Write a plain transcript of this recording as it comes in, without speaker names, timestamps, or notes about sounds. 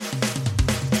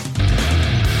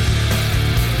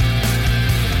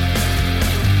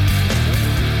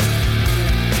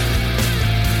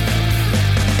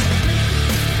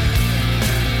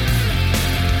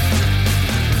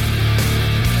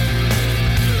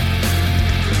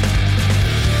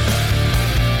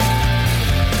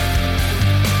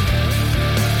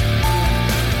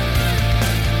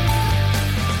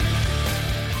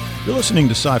listening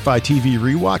to Sci-Fi TV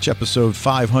Rewatch, episode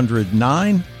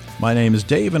 509. My name is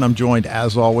Dave, and I'm joined,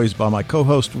 as always, by my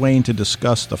co-host Wayne to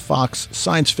discuss the Fox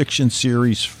science fiction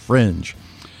series Fringe.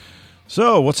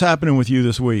 So, what's happening with you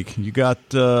this week? You got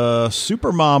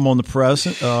Supermom on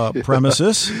the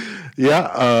premises.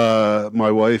 Yeah,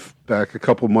 my wife, back a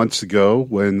couple months ago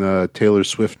when Taylor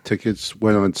Swift tickets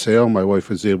went on sale, my wife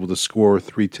was able to score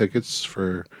 3 tickets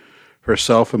for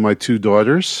herself and my 2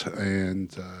 daughters,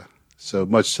 and so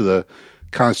much to the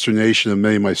consternation of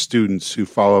many of my students who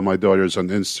follow my daughters on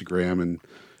Instagram and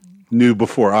knew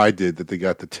before I did that they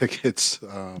got the tickets.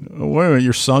 Wait a minute,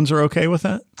 your sons are okay with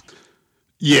that?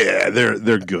 Yeah,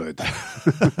 they're good.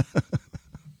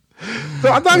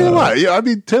 But I'm not gonna lie. Yeah, I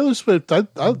mean Taylor Swift. I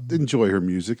enjoy her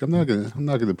music. I'm not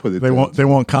gonna put it. They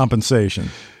want compensation.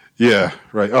 Yeah,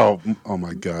 right. Oh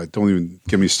my God! Don't even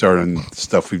get me started on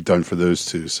stuff we've done for those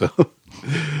two. So,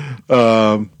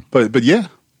 but yeah.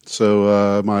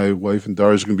 So my wife and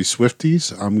daughters are going to be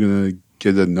Swifties. I'm going to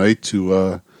get a night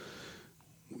to,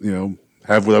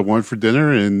 have what I want for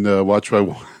dinner and watch what I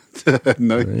want at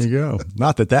night. There you go.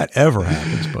 Not that ever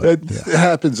happens, but it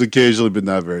happens occasionally, but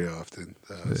not very often.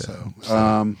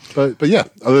 But yeah.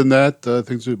 Other than that,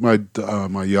 things.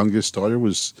 My youngest daughter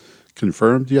was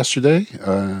confirmed yesterday,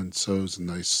 and so it was a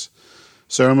nice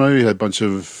ceremony. We had a bunch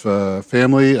of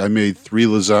family. I made 3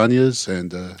 lasagnas,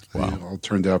 and it all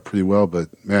turned out pretty well. But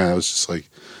man, I was just like,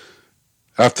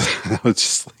 after that, I was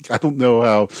just like, I don't know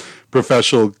how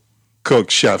professional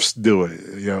cook chefs do it.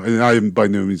 And I am by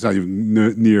no means not even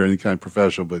near any kind of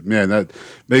professional. But man, that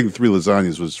making 3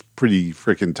 lasagnas was pretty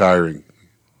freaking tiring.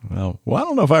 Well, I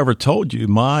don't know if I ever told you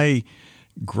my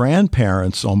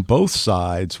grandparents on both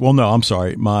sides. Well, no, I'm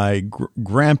sorry, my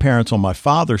grandparents on my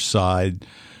father's side.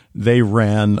 They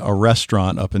ran a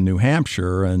restaurant up in New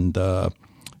Hampshire, and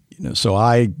so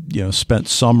I spent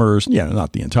summers,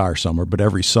 not the entire summer, but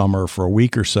every summer for a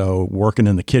week or so working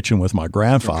in the kitchen with my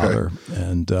grandfather. Okay.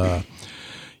 And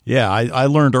I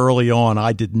learned early on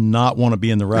I did not want to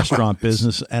be in the restaurant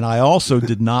business, and I also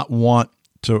did not want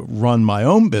to run my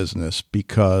own business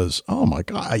because, oh my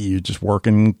God, you're just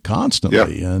working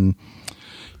constantly. Yeah. And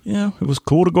it was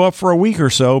cool to go up for a week or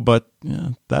so, but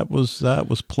that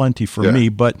was plenty for me.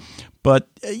 But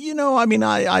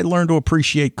I learned to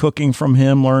appreciate cooking from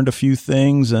him, learned a few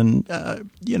things, and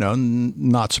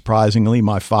not surprisingly,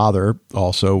 my father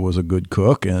also was a good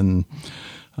cook, and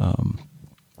I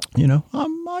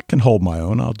can hold my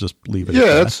own. I'll just leave it.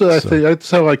 Yeah, I think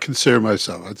that's how I consider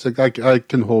myself. It's like I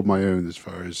can hold my own as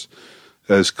far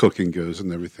as cooking goes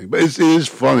and everything. But it is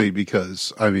funny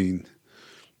because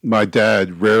my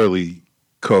dad rarely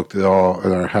cooked at all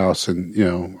in our house, and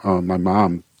my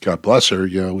mom, God bless her,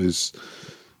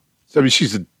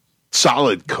 she's a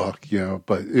solid cook,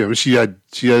 but she had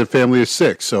a family of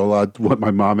 6, so a lot of what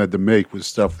my mom had to make was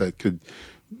stuff that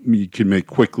you could make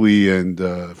quickly and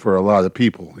for a lot of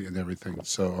people and everything.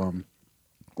 So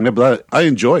but I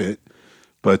enjoy it,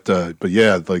 but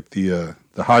yeah, like the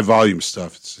high volume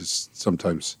stuff, it's just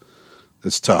sometimes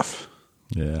it's tough.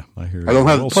 Yeah, I hear. I don't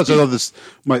have. Plus, I love this.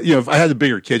 If I had a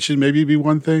bigger kitchen, maybe it'd be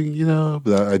one thing,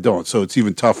 but I don't. So it's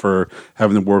even tougher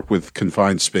having to work with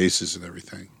confined spaces and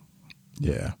everything.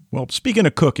 Yeah. Well, speaking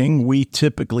of cooking, we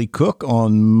typically cook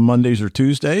on Mondays or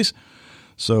Tuesdays,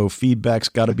 so feedback's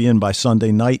got to be in by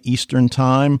Sunday night Eastern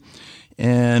time,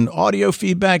 and audio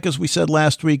feedback, as we said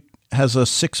last week, has a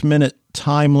 6-minute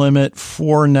time limit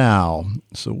for now.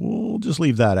 So we'll just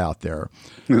leave that out there.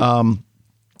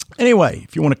 Anyway,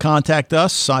 if you want to contact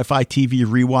us, sci-fi TV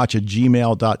rewatch at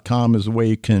gmail.com is the way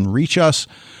you can reach us.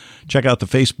 Check out the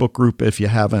Facebook group if you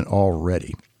haven't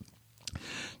already.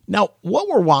 Now, what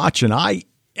we're watching, I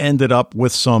ended up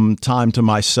with some time to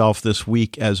myself this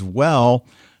week as well,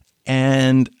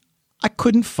 and I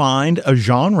couldn't find a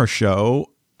genre show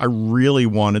I really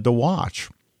wanted to watch.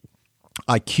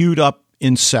 I queued up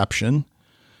Inception,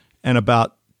 and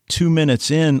about 2 minutes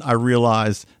in, I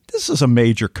realized this is a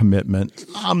major commitment.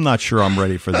 I'm not sure I'm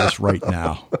ready for this right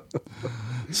now.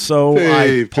 So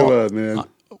Dave, come on,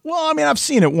 man. I've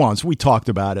seen it once. We talked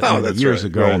about it years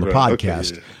ago on the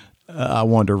podcast. Okay, yeah. I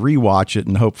wanted to rewatch it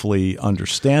and hopefully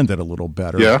understand it a little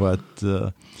better. Yeah. But,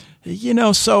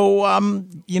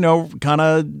 kind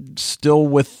of still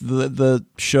with the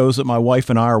shows that my wife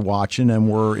and I are watching, and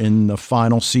we're in the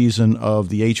final season of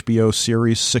the HBO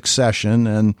series Succession,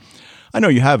 and I know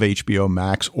you have HBO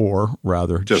Max, or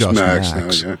rather just Max.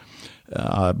 Now,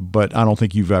 yeah. But I don't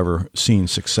think you've ever seen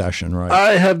Succession, right?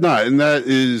 I have not, and that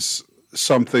is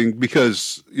something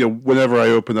because whenever I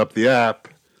open up the app,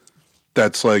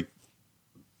 that's like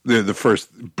the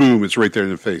first boom. It's right there in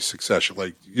the face. Succession,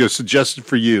 like suggested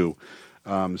for you.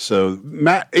 So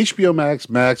HBO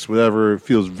Max, whatever,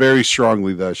 feels very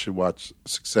strongly that I should watch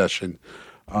Succession.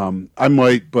 I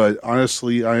might, but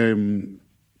honestly, I am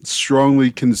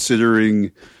strongly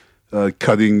considering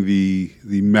cutting the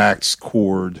Max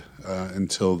cord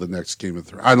until the next Game of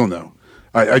Thrones. I don't know.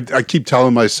 I keep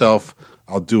telling myself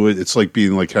I'll do it. It's like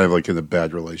being kind of in a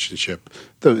bad relationship.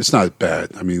 It's not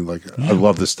bad. I mean, I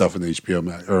love this stuff in HBO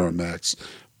Max or on Max,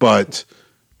 but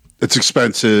it's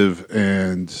expensive,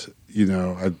 and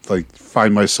I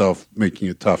find myself making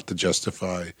it tough to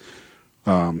justify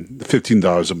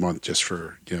 $15 a month just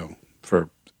for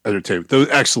entertainment. Though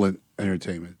excellent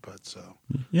entertainment, but so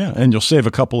yeah, and you'll save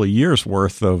a couple of years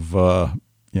worth of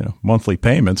monthly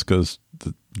payments because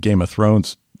the Game of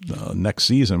Thrones next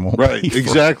season won't right be for,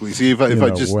 exactly. See, if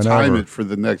I just whenever. time it for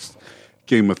the next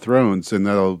Game of Thrones, and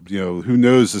that'll who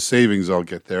knows the savings I'll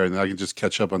get there, and I can just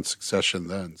catch up on Succession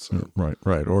then. So.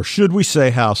 Right. Or should we say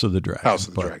House of the Dragon? House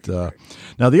of the Dragon. Right.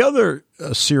 Now the other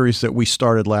series that we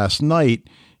started last night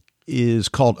is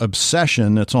called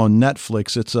Obsession. It's on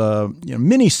Netflix. It's a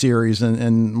mini series,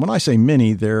 and when I say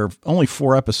mini, they're only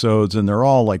 4 episodes, and they're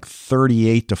all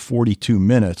 38 to 42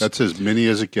 minutes. That's as mini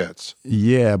as it gets.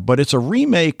 Yeah, but it's a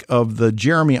remake of the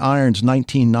Jeremy Irons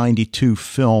 1992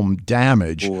 film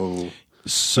Damage. Whoa.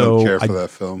 So I don't care for that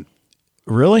film.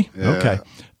 Really? Yeah. Okay.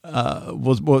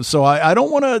 So I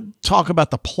don't want to talk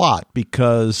about the plot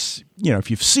because,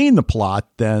 if you've seen the plot,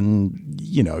 then,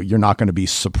 you're not going to be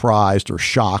surprised or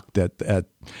shocked at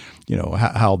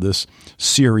how this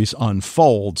series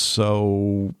unfolds.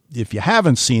 So if you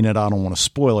haven't seen it, I don't want to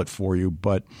spoil it for you,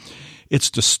 but it's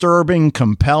disturbing,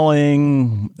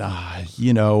 compelling, a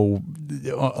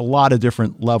lot of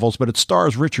different levels, but it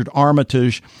stars Richard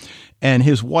Armitage, and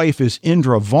his wife is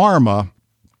Indra Varma,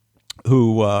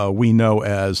 who we know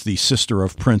as the sister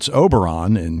of Prince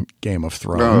Oberyn in Game of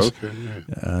Thrones,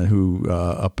 who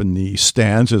up in the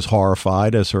stands is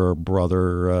horrified as her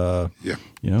brother,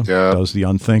 does the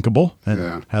unthinkable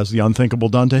and has the unthinkable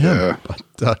done to him. Yeah.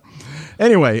 But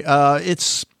anyway,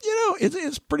 it's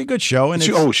a pretty good show. And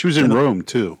she was in Rome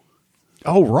too.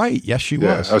 Oh, right. Yes, she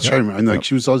was. I was trying to remember.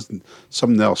 She was on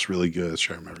something else really good. I was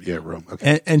trying to remember. Yeah, Rome.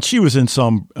 Okay. And she was in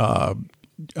some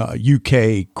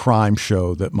UK crime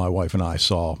show that my wife and I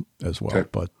saw as well. Okay.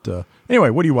 But anyway,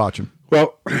 what are you watching?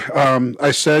 Well, I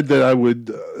said that I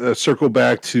would circle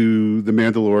back to The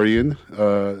Mandalorian,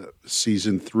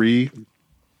 season 3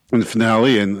 and the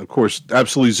finale. And of course,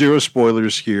 absolutely zero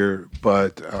spoilers here.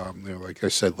 But like I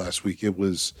said last week, it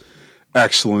was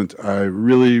excellent. I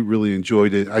really, really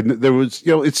enjoyed it. There was,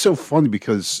 it's so funny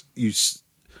because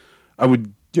I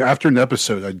would, after an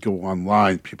episode, I'd go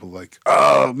online. People like,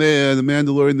 oh man, The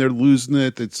Mandalorian, they're losing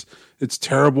it. It's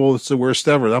terrible. It's the worst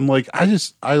ever. And I'm like, I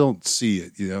don't see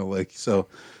it. So,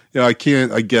 I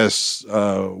can't, I guess,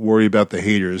 worry about the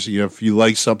haters. If you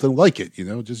like something, like it.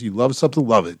 Just you love something,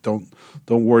 love it. Don't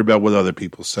worry about what other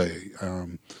people say.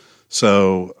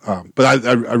 But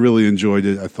I really enjoyed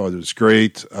it. I thought it was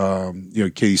great.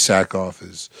 Katie Sackhoff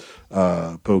is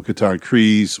Bo-Katan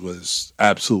Kryze was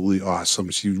absolutely awesome.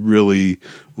 She really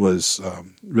was,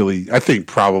 I think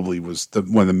probably was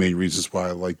one of the main reasons why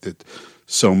I liked it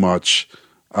so much.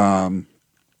 There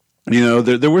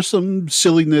were some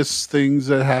silliness things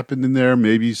that happened in there,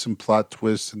 maybe some plot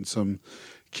twists and some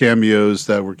cameos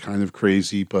that were kind of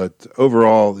crazy, but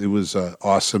overall it was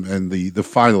awesome. And the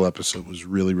final episode was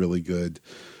really, really good.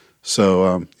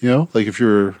 So, if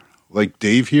you're like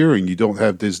Dave here and you don't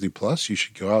have Disney Plus, you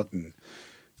should go out and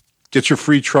get your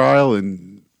free trial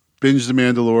and binge The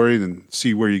Mandalorian and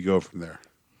see where you go from there.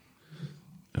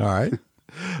 All right.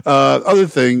 Other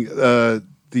thing,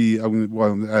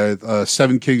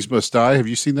 Seven Kings Must Die. Have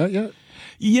you seen that yet?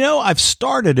 I've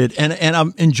started it and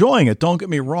I'm enjoying it. Don't get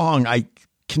me wrong. I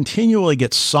continually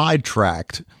get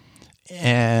sidetracked,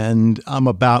 and I'm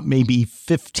about maybe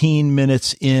 15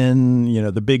 minutes in,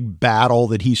 the big battle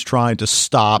that he's trying to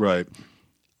stop, right.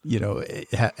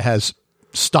 Has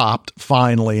stopped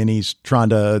finally, and he's trying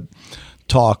to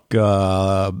talk,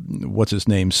 what's his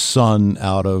name, son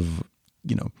out of,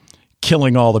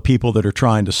 killing all the people that are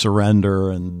trying to surrender.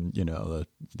 And,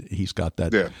 he's got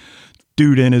that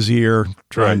dude in his ear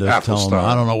trying to tell him,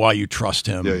 I don't know why you trust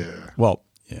him. Yeah. Well,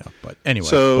 yeah, but anyway,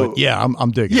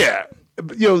 I'm digging. Yeah,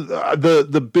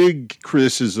 the big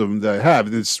criticism that I have,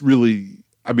 and it's really,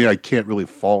 I can't really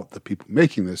fault the people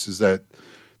making this, is that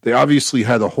they obviously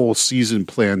had a whole season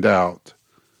planned out,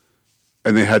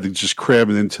 and they had to just cram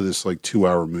it into this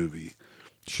 2-hour movie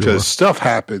because stuff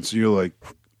happens. And you're like,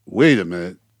 wait a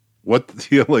minute, what?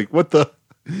 What the?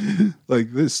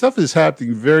 This stuff is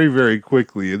happening very, very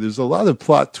quickly, and there's a lot of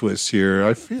plot twists here.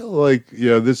 I feel like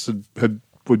this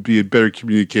would be better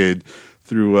communicated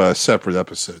through separate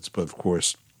episodes, but of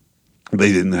course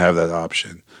they didn't have that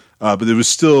option. But it was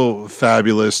still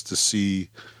fabulous to see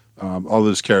all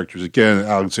those characters again.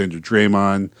 Alexander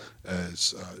Draymond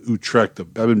as Utrecht of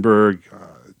Bebenberg,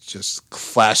 just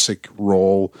classic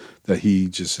role that he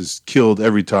just has killed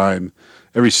every time,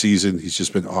 every season. He's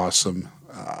just been awesome.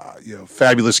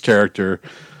 Fabulous character.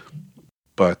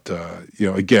 But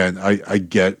again, I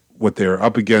get what they were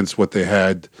up against, what they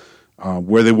had,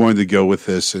 where they wanted to go with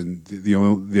this, and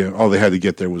all they had to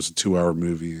get there was a 2-hour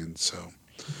movie, and so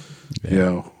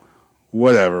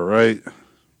whatever, right?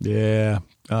 Yeah.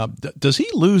 Does he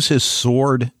lose his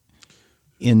sword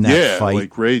in that fight? Yeah,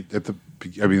 like right at the.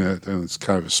 I mean, it's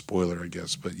kind of a spoiler, I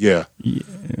guess, but yeah.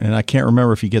 And I can't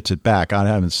remember if he gets it back. I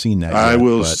haven't seen that. I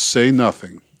will say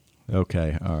nothing.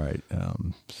 Okay, all right. All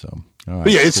right.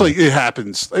 But yeah, it's like it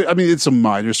happens. I mean, it's a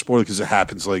minor spoiler because it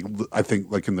happens I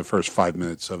think in the first 5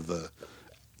 minutes of the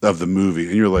movie,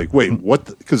 and you're like, wait, what?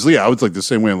 Because I was like the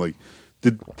same way. I'm like,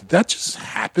 did that just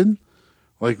happen?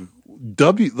 Like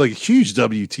huge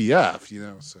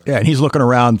WTF, So. Yeah, and he's looking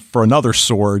around for another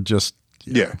sword. Just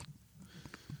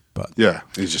but yeah,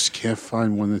 he just can't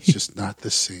find one that's just not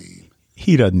the same.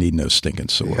 He doesn't need no stinking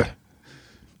sword.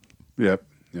 Yeah.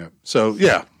 So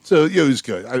it was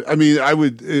good. I mean, I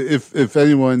would if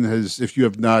anyone if you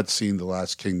have not seen The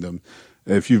Last Kingdom,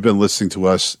 if you've been listening to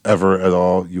us ever at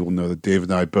all, you will know that Dave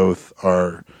and I both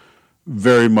are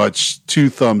very much 2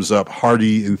 thumbs up,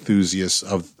 hearty enthusiasts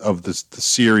of the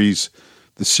series.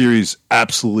 The series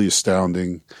absolutely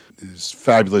astounding. It is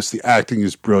fabulous. The acting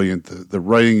is brilliant. The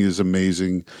writing is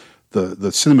amazing. The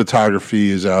cinematography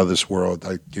is out of this world.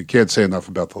 You can't say enough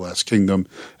about The Last Kingdom,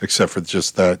 except for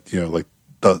just that,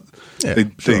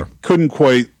 they couldn't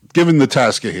quite, given the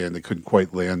task at hand, they couldn't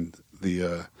quite land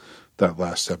that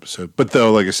last episode. But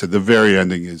though, like I said, the very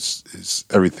ending is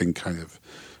everything kind of,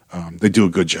 they do a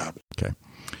good job. Okay.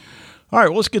 All right,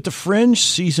 well, let's get to Fringe,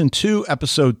 Season 2,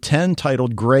 Episode 10,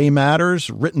 titled Gray Matters,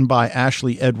 written by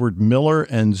Ashley Edward Miller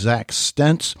and Zach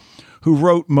Stentz, who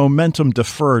wrote Momentum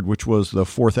Deferred, which was the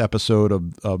 4th episode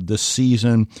of this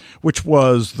season, which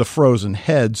was the Frozen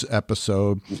Heads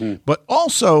episode. Mm-hmm. But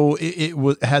also,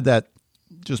 it had that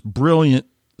just brilliant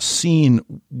scene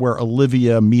where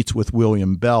Olivia meets with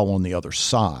William Bell on the other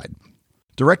side.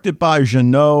 Directed by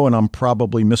Jeannot, and I'm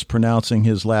probably mispronouncing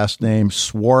his last name,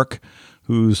 Swark,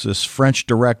 who's this French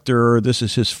director. This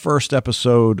is his first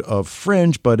episode of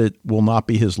Fringe, but it will not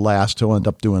be his last. He'll end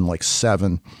up doing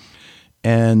 7.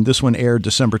 And this one aired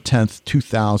December 10th,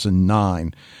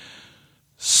 2009.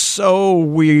 So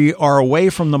we are away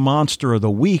from the Monster of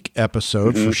the Week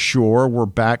episode for sure. We're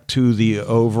back to the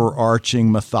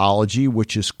overarching mythology,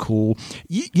 which is cool.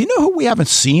 You know who we haven't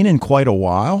seen in quite a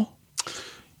while?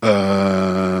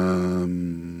 The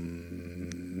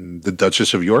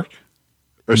Duchess of York?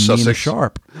 Or Sussex? Nina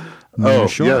Sharp.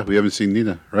 Yeah, we haven't seen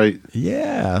Nina, right?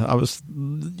 Yeah, I was,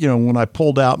 when I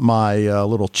pulled out my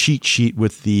little cheat sheet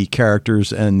with the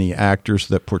characters and the actors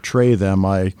that portray them,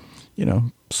 I,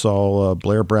 saw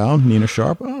Blair Brown, Nina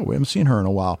Sharp. Oh, we haven't seen her in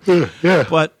a while. Yeah.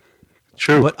 But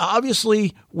true. But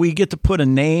obviously, we get to put a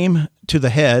name to the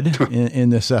head in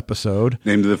this episode.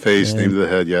 Name to the face, name to the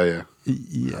head. Yeah.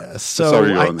 Yeah.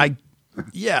 So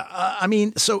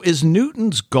so is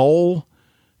Newton's goal?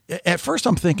 At first,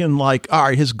 I'm thinking all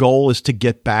right, his goal is to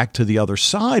get back to the other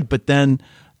side, but then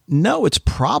no, it's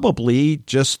probably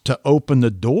just to open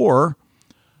the door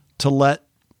to let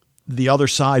the other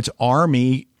side's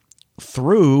army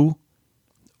through.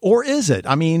 Or is it?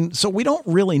 I mean, so we don't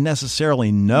really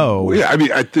necessarily know. Well, yeah, I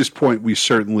mean, at this point, we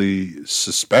certainly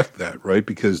suspect that, right?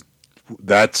 Because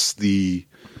that's what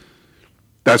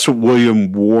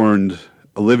William warned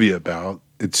Olivia about.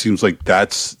 It seems like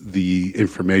that's the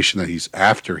information that he's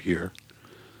after here.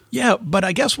 Yeah, but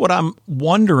I guess what I'm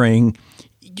wondering,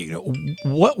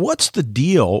 what's the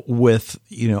deal with,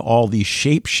 all these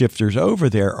shapeshifters over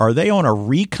there? Are they on a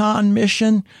recon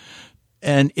mission?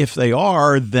 And if they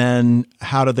are, then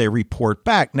how do they report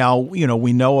back? Now,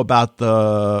 we know about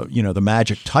the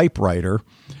magic typewriter,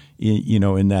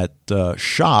 in that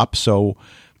shop. So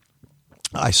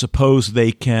I suppose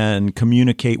they can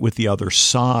communicate with the other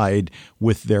side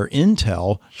with their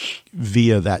intel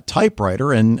via that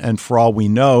typewriter. And for all we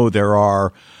know, there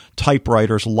are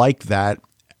typewriters like that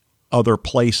other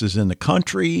places in the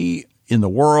country, in the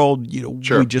world.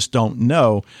 Sure. We just don't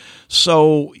know.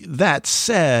 So that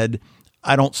said,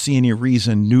 I don't see any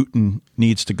reason Newton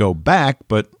needs to go back.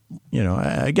 But,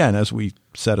 again, as we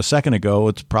said a second ago,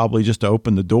 it's probably just to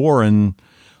open the door and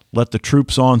let the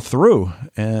troops on through.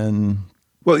 And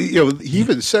well, he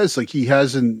even says he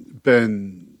hasn't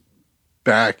been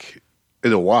back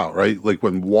in a while, right? Like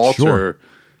when Walter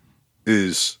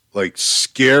is like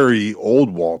scary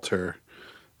old Walter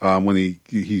when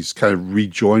he's kind of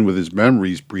rejoined with his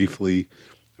memories briefly.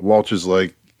 Walter's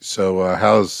like, so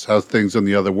how's things in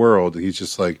the other world? And he's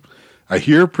just like, I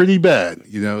hear pretty bad,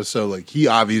 So like he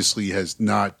obviously has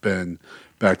not been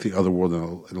back to the other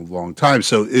world in a long time.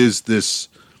 So is this,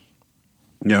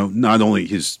 not only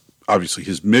obviously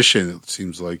his mission, it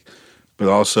seems like, but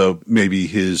also maybe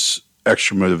his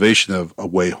extra motivation of a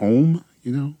way home,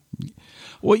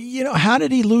 Well, how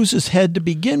did he lose his head to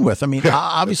begin with? I mean,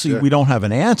 obviously we don't have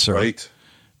an answer. Right.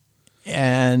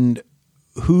 And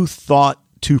who thought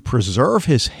to preserve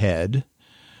his head?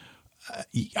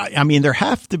 I mean, there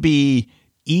have to be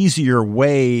easier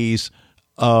ways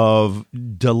of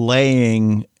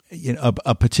delaying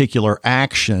a particular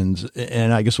actions.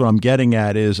 And I guess what I'm getting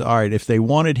at is, all right, if they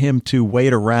wanted him to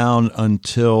wait around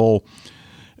until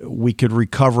we could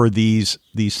recover these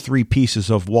three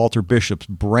pieces of Walter Bishop's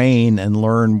brain and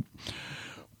learn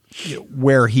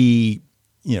where he,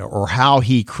 or how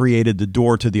he created the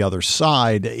door to the other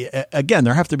side. Again,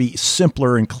 there have to be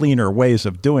simpler and cleaner ways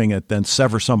of doing it than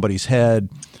sever somebody's head,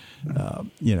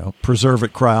 preserve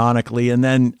it cryonically. And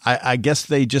then I guess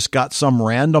they just got some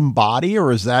random body,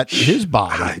 or is that his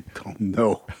body? I don't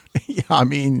know. Yeah, I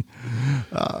mean,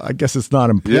 I guess it's not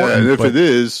important. Yeah, and if it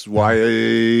is, why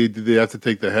did they have to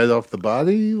take the head off the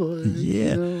body? Like,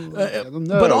 yeah. I don't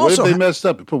know. But also, what if they messed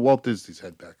up and put Walt Disney's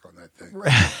head back on that thing?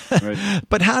 Right?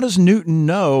 But how does Newton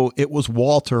know it was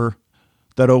Walter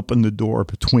that opened the door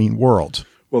between worlds?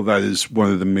 Well, that is one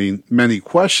of the many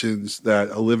questions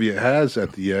that Olivia has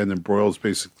at the end, and Broyles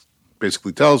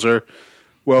basically tells her,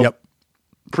 well,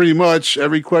 pretty much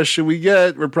every question we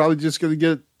get, we're probably just going to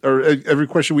get, or every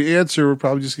question we answer, we're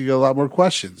probably just going to get a lot more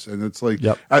questions. And it's like,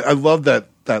 I love that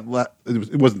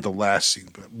it wasn't the last scene,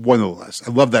 but one of the last.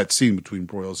 I love that scene between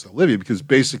Broyles and Olivia, because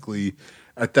basically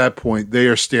at that point they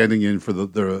are standing in for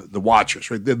the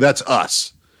watchers, right? That's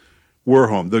us. We're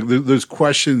home. Those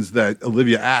questions that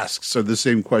Olivia asks are the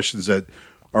same questions that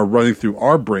are running through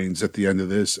our brains at the end of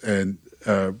this. And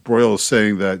Broyle is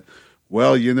saying that,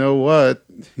 well, you know what,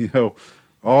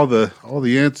 all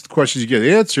the questions you get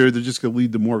answered, they're just going to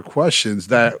lead to more questions.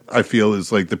 That I feel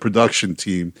is like the production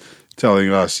team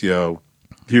telling us,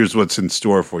 here's what's in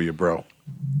store for you, bro.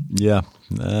 Yeah.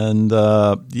 And,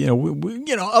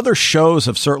 other shows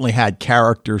have certainly had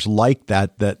characters like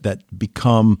that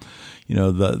become,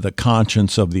 the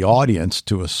conscience of the audience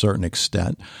to a certain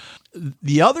extent.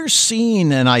 The other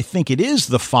scene, and I think it is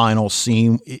the final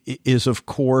scene, is, of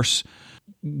course,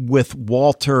 with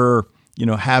Walter,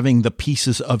 having the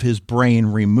pieces of his brain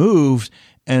removed.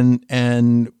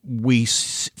 And we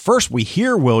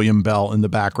hear William Bell in the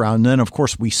background. And then, of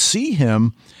course, we see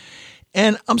him.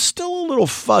 And I'm still a little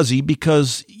fuzzy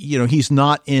because, he's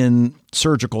not in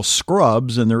surgical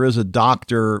scrubs, and there is a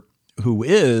doctor who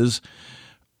is.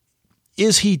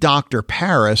 Is he Dr.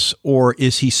 Paris, or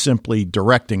is he simply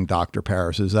directing Dr.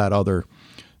 Paris? Is that other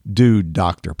dude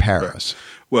Dr. Paris?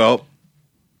 Well,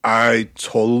 I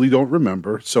totally don't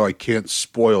remember, so I can't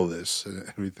spoil this and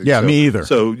everything. Yeah, me either.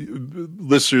 So,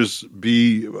 listeners, I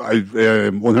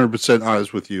am 100%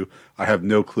 honest with you. I have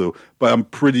no clue, but I'm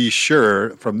pretty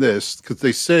sure from this, because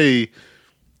they say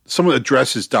someone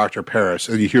addresses Dr. Paris,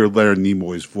 and you hear Leonard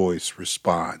Nimoy's voice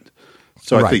respond.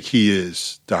 So I think he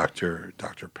is Dr.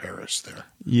 Paris there.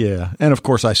 Yeah, and of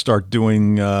course I start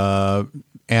doing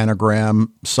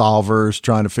anagram solvers,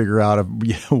 trying to figure out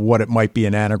what it might be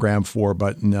an anagram for,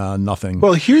 but nothing.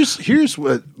 Well, here's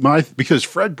what because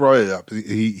Fred brought it up.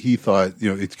 He thought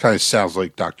it kind of sounds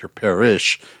like Dr.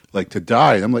 Parrish, like to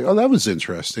die. And I'm like, oh, that was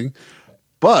interesting.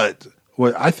 But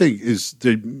what I think is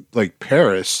like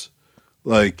Paris,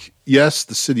 like yes,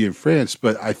 the city in France,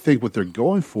 but I think what they're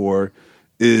going for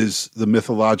is the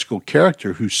mythological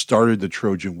character who started the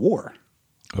Trojan War.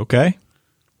 Okay.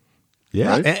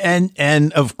 Yeah, right?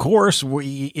 and of course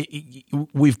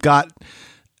we've got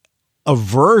a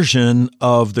version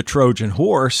of the Trojan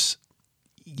horse,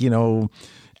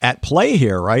 at play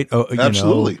here, right?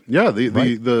 Absolutely, yeah.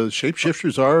 The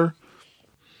shapeshifters are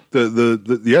they're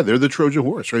the Trojan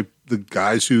horse, right? The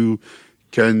guys who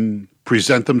can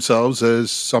present themselves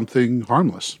as something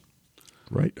harmless.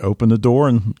 Right. Open the door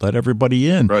and let everybody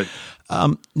in. Right.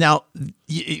 Now,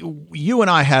 you and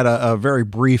I had a very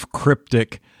brief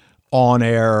cryptic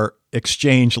on-air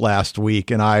exchange last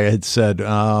week, and I had said,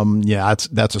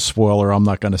 that's a spoiler. I'm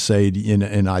not going to say it,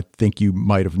 and I think you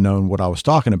might have known what I was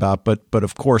talking about. But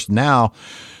of course now,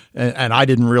 and I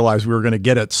didn't realize we were going to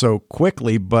get it so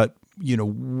quickly, but,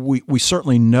 we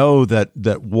certainly know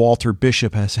that Walter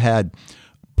Bishop has had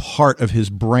part of his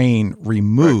brain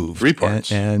removed. Right. 3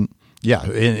 parts. And yeah,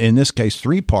 in this case,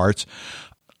 3 parts.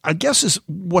 I guess is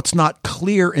what's not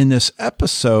clear in this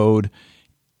episode.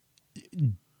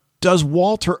 Does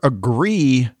Walter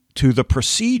agree to the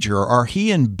procedure? Are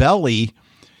he and Belly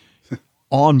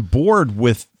on board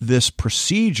with this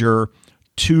procedure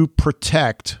to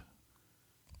protect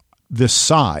this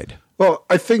side? Well,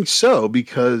 I think so,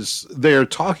 because they're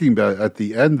talking about it at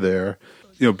the end there.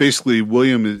 Basically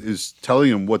William is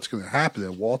telling him what's going to happen,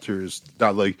 and Walter is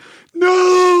not like,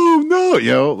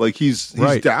 no, like he's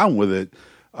right. down with it.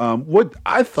 What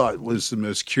I thought was the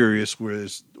most curious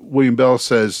was William Bell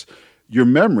says, your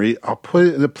memory, I'll put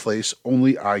it in a place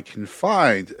only I can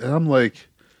find. And I'm like,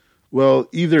 well,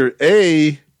 either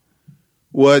A,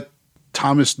 what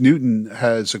Thomas Newton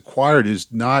has acquired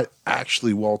is not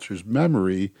actually Walter's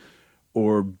memory,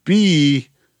 or B,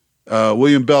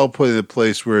 William Bell put it in a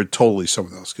place where totally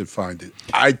someone else could find it.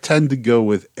 I tend to go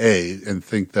with A and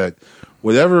think that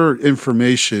whatever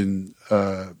information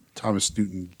Thomas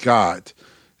Newton got,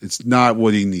 it's not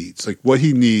what he needs. Like what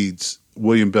he needs,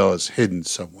 William Bell is hidden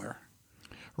somewhere.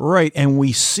 Right, and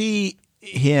we see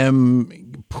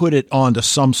him put it onto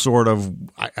some sort of,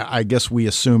 I guess we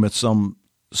assume it's some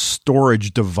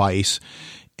storage device.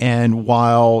 And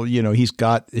while, he's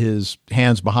got his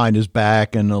hands behind his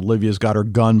back and Olivia's got her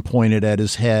gun pointed at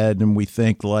his head, and we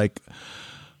think like,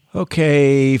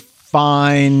 okay,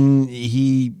 fine,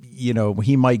 he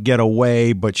might get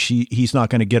away, but he's not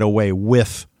going to get away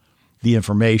with the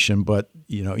information. But,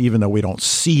 even though we don't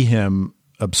see him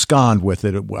abscond with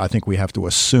it, I think we have to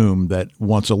assume that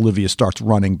once Olivia starts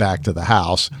running back to the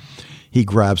house, he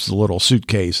grabs the little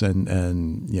suitcase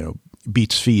and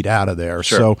beats feet out of there.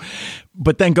 Sure. So,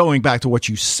 but then going back to what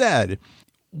you said,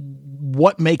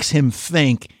 what makes him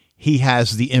think he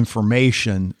has the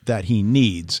information that he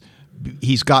needs?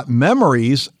 He's got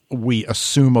memories, we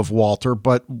assume, of Walter,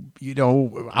 but,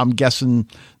 I'm guessing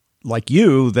like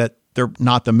you that they're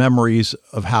not the memories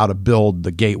of how to build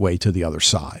the gateway to the other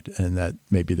side, and that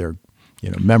maybe they're,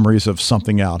 memories of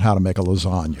something out, how to make a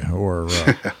lasagna, or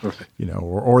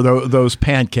or those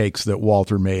pancakes that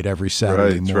Walter made every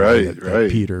Saturday morning.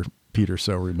 That Peter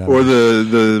so remembers. Or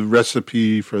the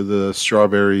recipe for the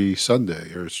strawberry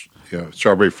sundae, or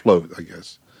strawberry float, I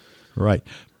guess. Right,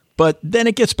 but then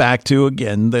it gets back to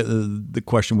again the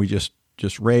question we just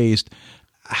raised: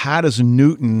 how does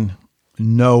Newton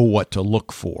know what to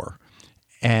look for?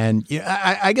 And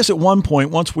I guess at one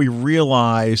point, once we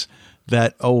realize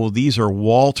that, these are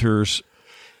Walter's,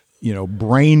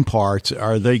 brain parts,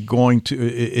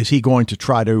 is he going to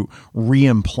try to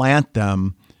reimplant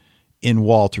them in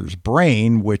Walter's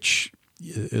brain, which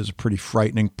is a pretty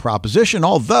frightening proposition,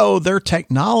 although their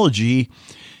technology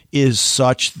is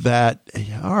such that,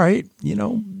 all right,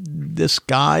 this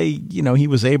guy, he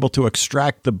was able to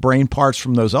extract the brain parts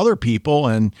from those other people.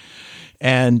 And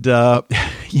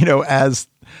as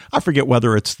I forget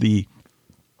whether it's the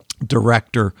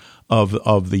director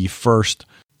of the first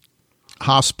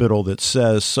hospital that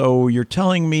says, so you're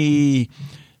telling me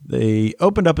they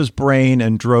opened up his brain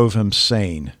and drove him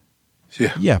sane.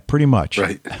 Yeah, pretty much.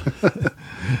 Right.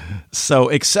 So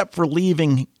except for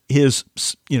leaving his,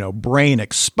 brain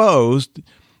exposed,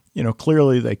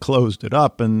 clearly they closed it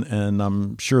up, and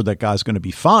I'm sure that guy's going to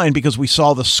be fine, because we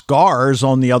saw the scars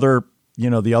on the other,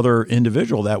 the other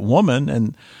individual, that woman,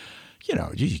 and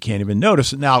you can't even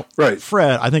notice it. Now, right.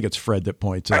 Fred, I think it's Fred that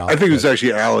points out. I think it was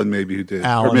actually Alan maybe who did.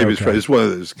 Alan, or maybe okay. it's Fred. It's one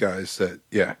of those guys that,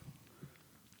 yeah.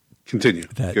 Continue.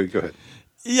 Go ahead.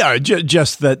 Yeah,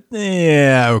 just that,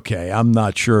 okay. I'm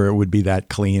not sure it would be that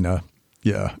clean, a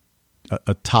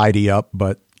tidy up,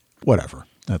 but whatever.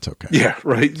 That's okay. Yeah,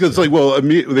 right. It's like, well,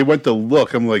 immediately they went to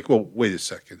look. I'm like, well, wait a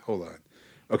second. Hold on.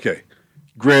 Okay.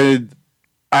 Granted,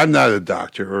 I'm not a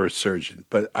doctor or a surgeon,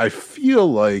 but I feel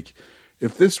like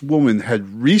if this woman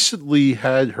had recently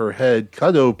had her head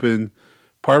cut open,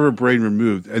 part of her brain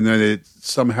removed, and then it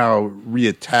somehow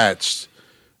reattached,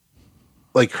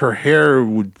 like her hair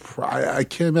would, I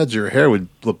can't imagine her hair would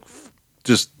look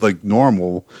just like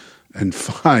normal and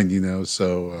fine,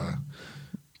 so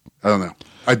I don't know.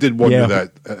 I did wonder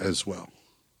that as well.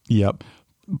 Yep.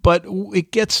 But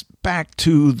it gets back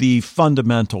to the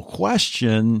fundamental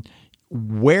question,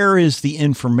 where is the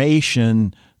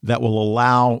information that will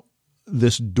allow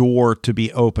this door to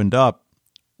be opened up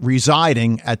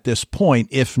residing at this point,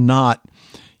 if not,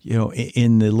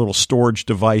 in the little storage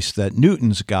device that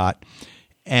Newton's got?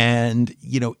 And,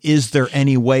 is there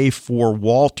any way for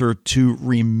Walter to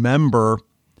remember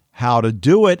how to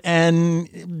do it?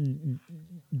 And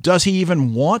does he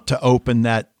even want to open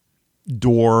that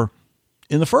door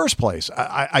in the first place?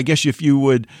 I guess if you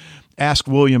would ask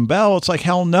William Bell, it's like,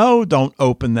 hell no, don't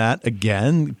open that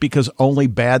again, because only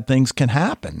bad things can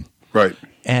happen. Right.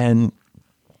 And,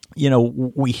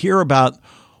 we hear about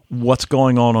what's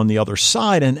going on the other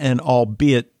side, and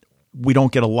albeit we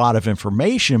don't get a lot of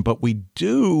information, but we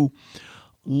do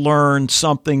learn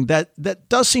something that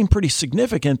does seem pretty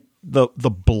significant. The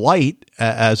blight,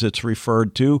 as it's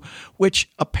referred to,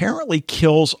 which apparently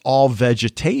kills all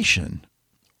vegetation.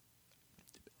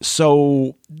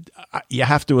 So you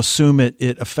have to assume it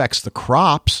affects the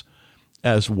crops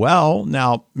as well.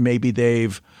 Now, maybe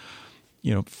they've,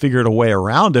 figured a way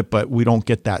around it, but we don't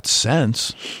get that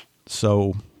sense.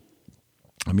 So,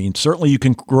 I mean, certainly you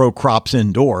can grow crops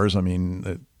indoors. I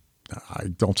mean, I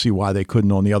don't see why they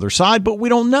couldn't on the other side, but we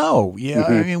don't know. Yeah,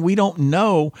 I mean, we don't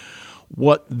know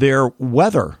what their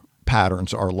weather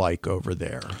patterns are like over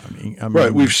there. I mean,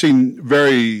 right. We've seen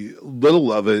very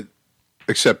little of it,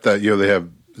 except that they have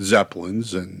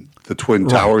Zeppelins and the Twin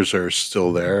Towers are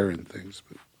still there and things.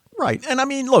 But. Right. And I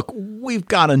mean, look, we've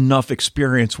got enough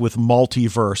experience with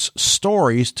multiverse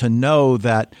stories to know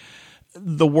that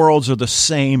the worlds are the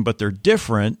same, but they're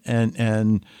different.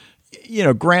 And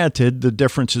granted, the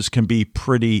differences can be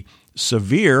pretty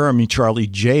severe. I mean, Charlie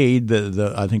Jade,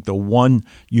 I think the one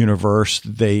universe,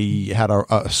 they had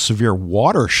a severe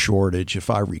water shortage, if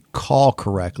I recall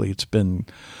correctly. It's been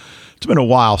a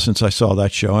while since I saw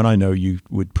that show, and I know you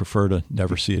would prefer to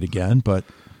never see it again, but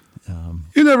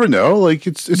you never know. Like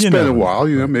it's been a while.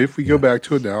 Maybe if we go back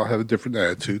to it now, I'll have a different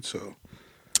attitude. So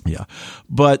yeah,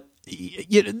 but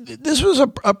this was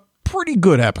a pretty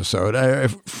good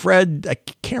episode. Fred, I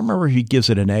can't remember if he gives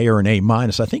it an A or an A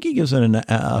minus. I think he gives it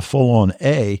a full on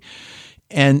A.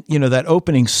 And, that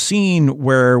opening scene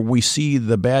where we see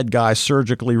the bad guy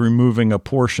surgically removing a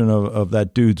portion of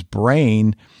that dude's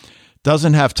brain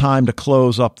doesn't have time to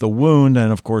close up the wound.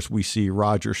 And, of course, we see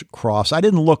Roger Cross. I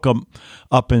didn't look him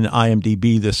up in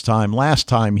IMDb this time. Last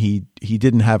time he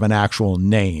didn't have an actual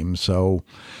name. So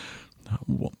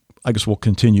I guess we'll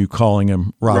continue calling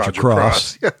him Roger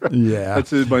Cross. Yeah.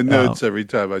 That's in my notes every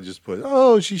time. I just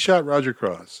put, she shot Roger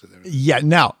Cross. Yeah.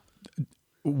 Now,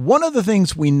 one of the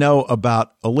things we know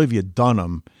about Olivia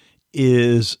Dunham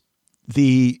is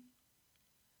the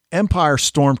Empire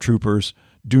stormtroopers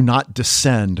do not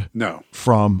descend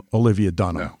from Olivia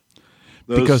Dunham.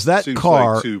 No. Because that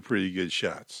car, like two pretty good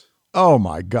shots. Oh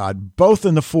my God. Both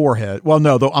in the forehead. Well,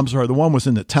 no, I'm sorry. The one was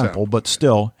in the temple, but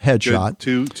still headshot.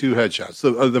 Two headshots.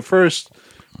 The first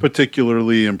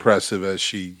particularly impressive as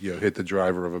she hit the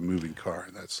driver of a moving car.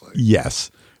 That's like, yes,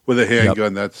 with a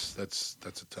handgun. Yep. That's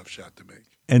a tough shot to make.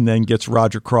 And then gets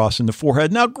Roger Cross in the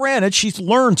forehead. Now, granted, she's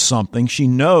learned something. She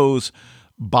knows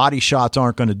body shots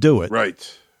aren't going to do it.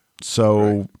 Right.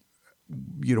 So,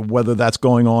 whether that's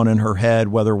going on in her head,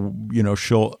 whether,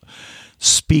 she'll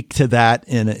speak to that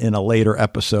in a later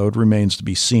episode remains to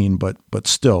be seen. But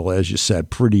still, as you said,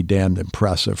 pretty damned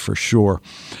impressive for sure.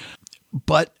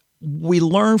 But we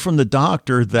learn from the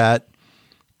doctor that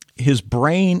his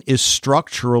brain is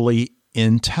structurally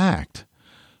intact.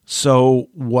 So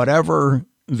whatever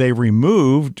they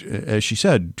removed, as she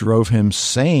said, drove him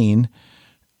sane.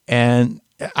 And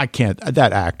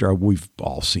that actor, we've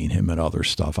all seen him in other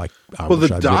stuff.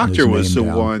 The doctor was the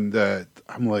one that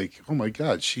I'm like, oh my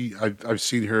God, I've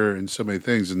seen her in so many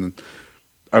things. And then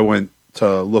I went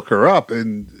to look her up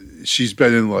and she's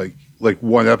been in like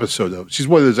one episode of, she's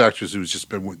one of those actors who's just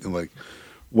been in like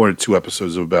one or two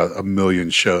episodes of about 1 million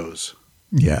shows.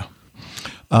 Yeah.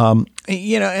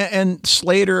 And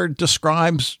Slater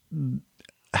describes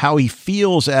how he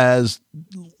feels as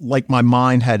like my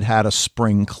mind had a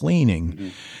spring cleaning. Mm-hmm.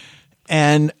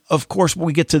 And of course, when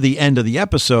we get to the end of the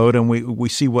episode and we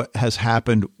see what has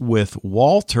happened with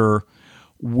Walter,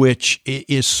 which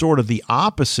is sort of the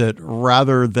opposite.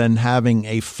 Rather than having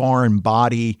a foreign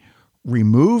body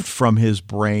removed from his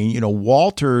brain,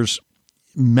 Walter's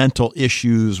mental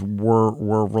issues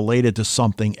were related to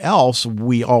something else.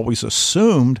 We always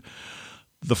assumed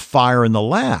the fire in the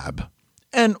lab.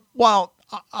 And while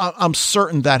I'm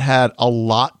certain that had a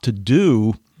lot to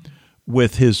do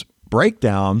with his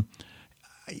breakdown,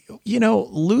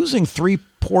 losing 3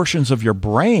 portions of your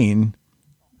brain,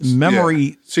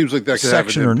 memory seems like that could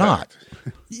section have an or not. impact.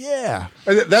 Yeah.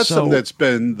 And that's something that's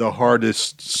been the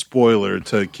hardest spoiler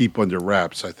to keep under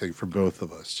wraps, I think, for both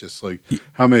of us. Just like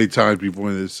how many times we've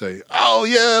wanted to say, oh,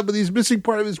 yeah, but he's missing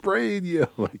part of his brain. Yeah.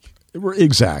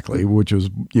 Exactly, which was,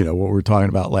 what we were talking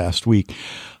about last week.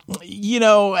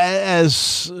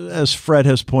 As Fred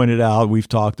has pointed out, we've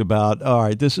talked about, all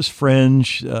right, this is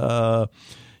Fringe. The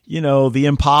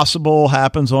impossible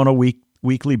happens on a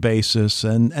weekly basis.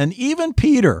 And even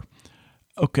Peter,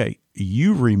 okay,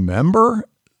 you remember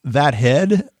that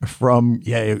head from,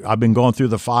 I've been going through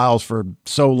the files for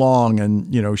so long.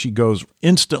 And, she goes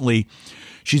instantly,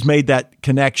 she's made that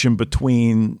connection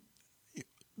between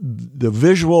the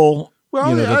visual,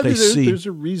 that they see. There's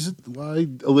a reason why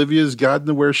Olivia's gotten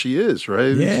to where she is,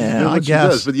 right? Yeah, I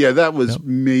guess. But yeah, that was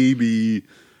maybe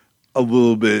a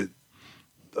little bit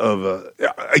of a.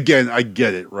 Again, I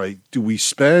get it, right? Do we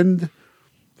spend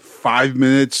 5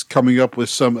 minutes coming up with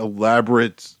some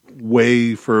elaborate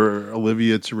way for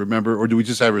Olivia to remember, or do we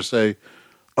just have her say,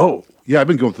 "Oh, yeah, I've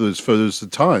been going through those photos a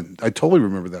ton. I totally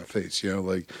remember that face."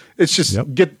 It's just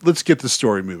let's get the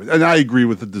story moving. And I agree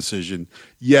with the decision.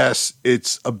 Yes,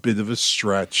 it's a bit of a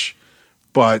stretch,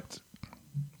 but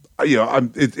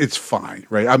it's fine,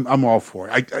 right? I'm all for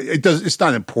it. It's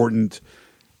not important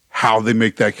how they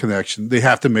make that connection. They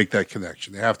have to make that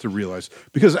connection. They have to realize,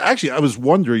 because actually I was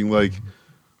wondering, like,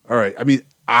 all right, I mean,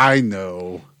 I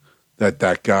know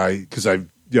that guy, because I've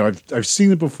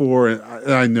seen it before,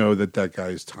 and I know that guy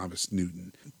is Thomas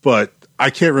Newton, but I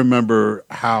can't remember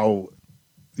how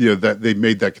that they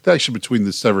made that connection between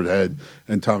the severed head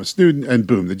and Thomas Newton, and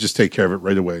boom, they just take care of it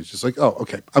right away. It's just like, oh,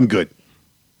 okay, I'm good.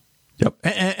 Yep,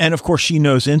 and of course she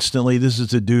knows instantly this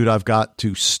is a dude I've got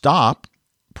to stop,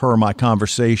 per my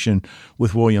conversation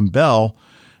with William Bell.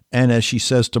 And as she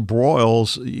says to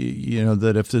Broyles,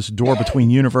 that if this door between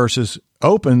universes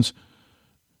opens,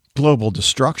 global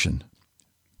destruction,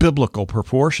 biblical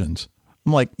proportions.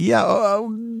 I'm like,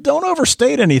 don't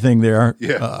overstate anything there,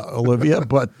 Olivia,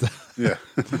 but yeah.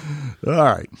 All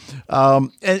right.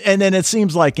 And then it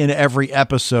seems like in every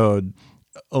episode,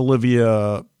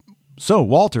 Olivia, so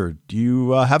Walter, do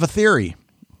you have a theory?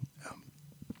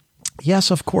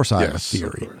 Yes, of course I have a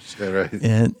theory. Of course. Yeah,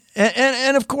 right.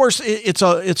 And of course it's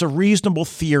a reasonable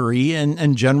theory,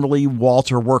 and generally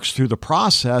Walter works through the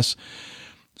process.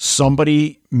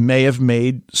 Somebody may have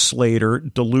made Slater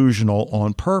delusional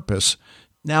on purpose.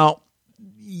 Now,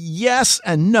 yes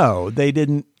and no, they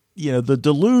didn't. The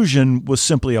delusion was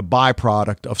simply a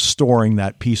byproduct of storing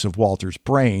that piece of Walter's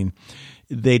brain.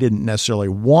 They didn't necessarily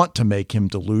want to make him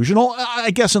delusional,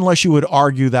 I guess, unless you would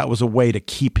argue that was a way to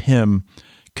keep him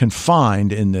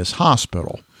confined in this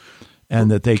hospital,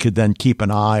 and that they could then keep an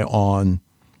eye on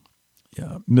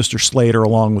Mr. Slater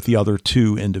along with the other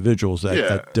two individuals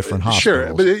at different hospitals.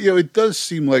 Sure, but it does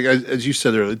seem like, as you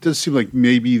said earlier, it does seem like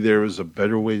maybe there was a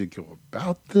better way to go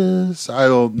about this. I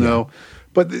don't know.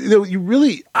 But you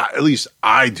really, at least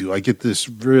I do, I get this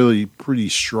really pretty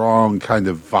strong kind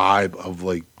of vibe of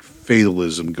like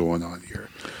fatalism going on here.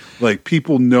 Like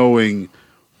people knowing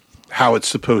how it's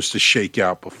supposed to shake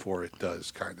out before it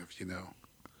does, kind of,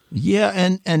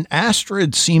 Yeah, and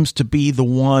Astrid seems to be the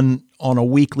one on a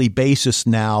weekly basis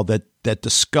now that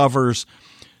discovers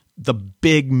the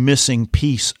big missing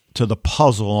piece to the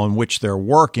puzzle on which they're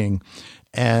working.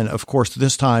 And of course,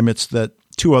 this time it's that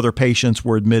 2 other patients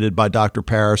were admitted by Dr.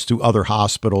 Paris to other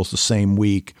hospitals the same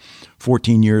week,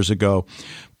 14 years ago.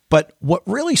 But what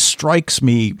really strikes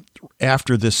me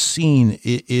after this scene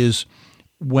is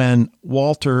when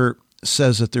Walter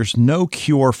says that there's no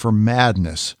cure for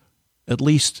madness, at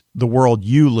least the world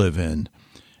you live in.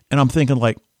 And I'm thinking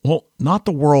like, well, not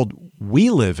the world we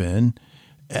live in,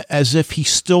 as if he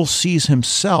still sees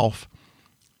himself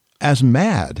as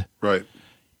mad. Right.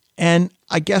 And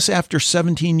I guess after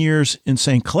 17 years in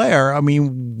St. Clair, I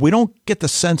mean, we don't get the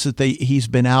sense that he's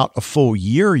been out a full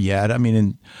year yet. I mean,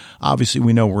 and obviously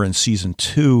we know we're in season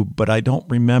 2, but I don't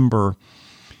remember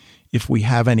if we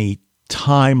have any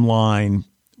timeline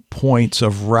points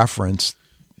of reference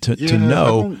to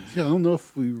know. I don't know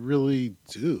if we really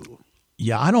do.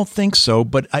 Yeah, I don't think so,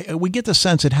 but we get the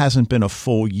sense it hasn't been a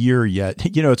full year yet.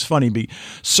 It's funny,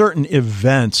 certain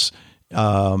events,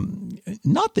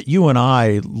 not that you and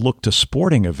I look to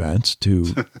sporting events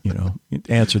to,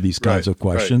 answer these kinds of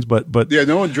questions, but yeah,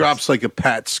 no one drops like a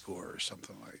Pat score or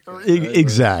something like that. Right?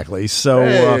 Exactly. So,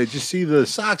 hey, did you see the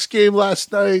Sox game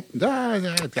last night?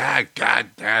 God,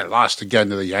 lost again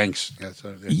to the Yanks.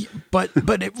 But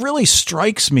it really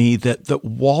strikes me that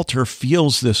Walter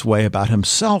feels this way about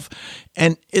himself,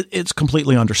 and it's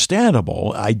completely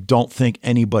understandable. I don't think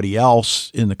anybody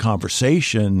else in the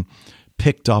conversation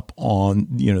picked up on,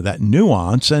 that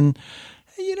nuance. And,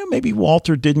 maybe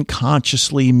Walter didn't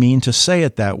consciously mean to say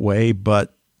it that way,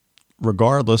 but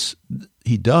regardless,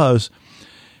 he does.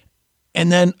 And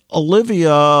then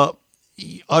Olivia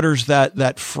utters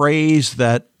that phrase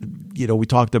that, we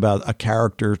talked about a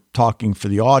character talking for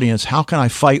the audience. How can I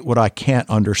fight what I can't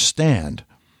understand?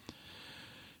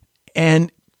 And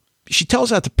she tells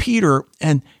that to Peter,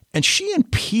 and she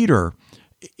and Peter,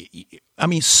 I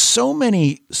mean, so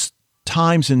many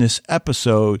times in this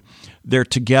episode, they're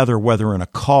together, whether in a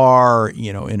car,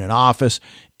 in an office,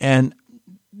 and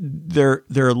they're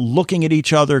looking at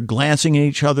each other, glancing at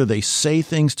each other. They say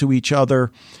things to each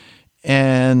other,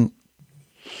 and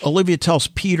Olivia tells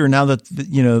Peter, now that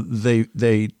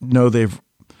they know they've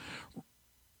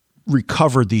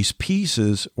recovered these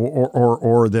pieces,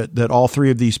 or that all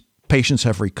three of these patients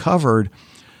have recovered,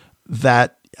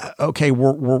 that okay,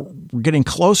 we're getting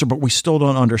closer, but we still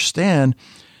don't understand.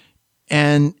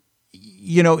 And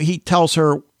he tells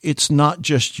her, it's not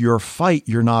just your fight,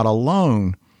 you're not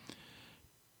alone.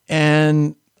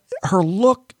 And her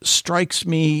look strikes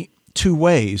me two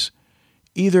ways.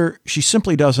 Either she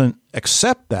simply doesn't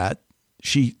accept that.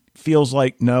 She feels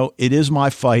like, no, it is my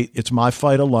fight. It's my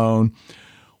fight alone.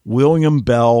 William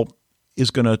Bell is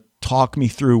going to talk me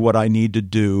through what I need to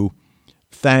do.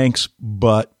 Thanks,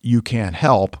 but you can't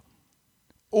help.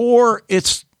 Or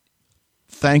it's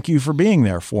thank you for being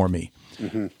there for me.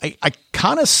 Mm-hmm. I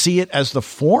kind of see it as the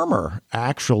former,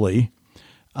 actually,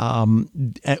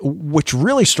 which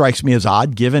really strikes me as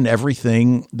odd given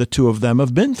everything the two of them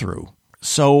have been through.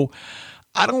 So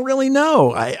I don't really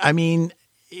know. I mean,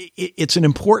 it's an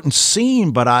important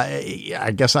scene, but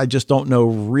I guess I just don't know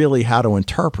really how to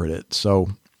interpret it. So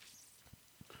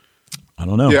I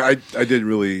don't know. Yeah, I didn't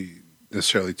really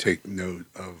necessarily take note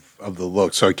of the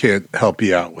look, so I can't help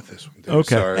you out with this one. Dave.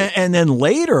 Okay. Sorry. And then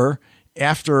later,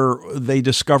 after they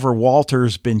discover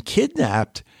Walter's been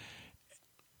kidnapped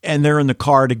and they're in the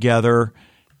car together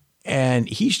and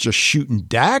he's just shooting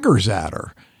daggers at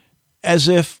her as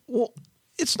if, well,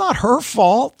 it's not her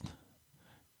fault.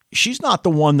 She's not the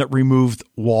one that removed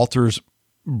Walter's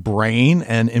brain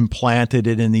and implanted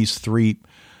it in these three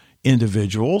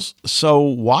individuals. So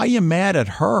why are you mad at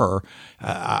her?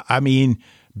 I mean,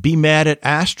 be mad at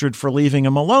Astrid for leaving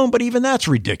him alone, but even that's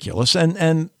ridiculous.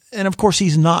 And of course,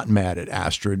 he's not mad at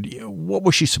Astrid. What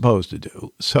was she supposed to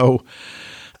do? So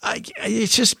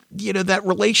it's just, that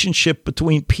relationship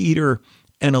between Peter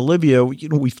and Olivia,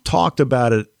 we've talked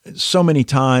about it so many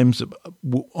times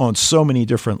on so many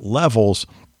different levels.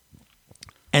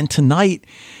 And tonight,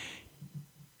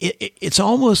 it's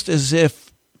almost as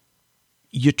if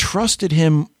you trusted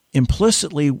him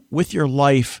implicitly with your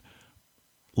life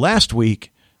last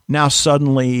week. Now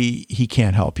suddenly he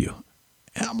can't help you.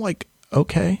 And I'm like,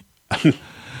 okay,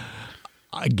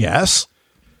 I guess.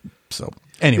 So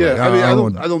anyway, yeah,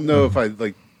 I don't know if I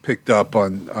picked up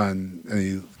on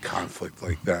any conflict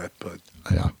like that, but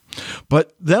yeah.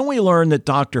 But then we learn that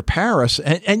Dr. Paris,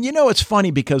 and it's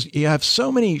funny because you have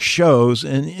so many shows,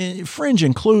 and Fringe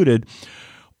included,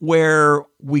 where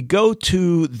we go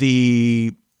to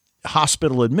the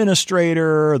hospital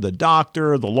administrator, the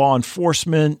doctor, the law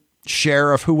enforcement,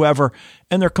 sheriff, whoever,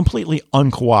 and they're completely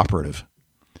uncooperative.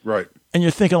 Right. And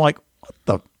you're thinking like, what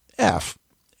the F?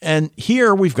 And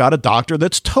here we've got a doctor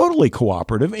that's totally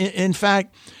cooperative. In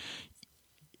fact,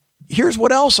 here's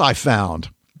what else I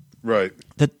found. Right.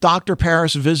 That Dr.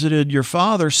 Paris visited your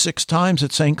father 6 times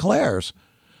at St. Clair's,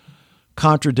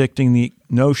 contradicting the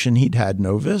notion he'd had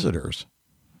no visitors.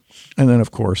 And then,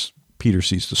 of course, Peter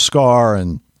sees the scar,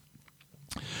 and,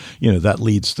 that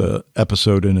leads the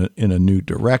episode in a new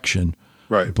direction.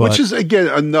 Right. But, which is, again,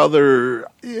 another,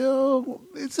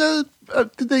 it's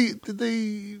did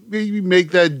they maybe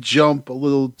make that jump a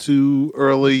little too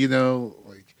early, and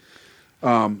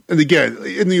again,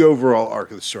 in the overall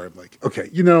arc of the story, I'm like, okay,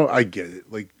 I get it.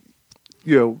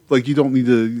 You don't need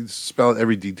to spell out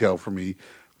every detail for me.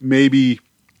 Maybe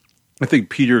I think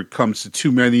Peter comes to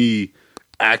too many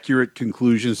accurate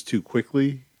conclusions too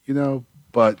quickly,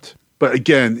 but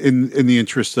again, in the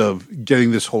interest of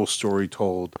getting this whole story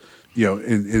told,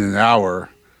 in an hour,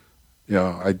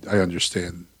 I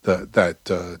understand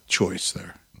that choice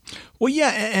there. Well,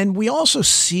 yeah. And we also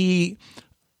see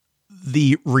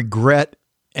the regret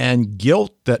and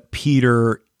guilt that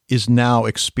Peter is now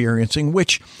experiencing,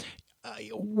 which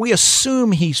we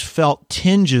assume he's felt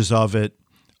tinges of it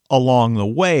along the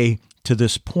way to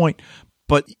this point,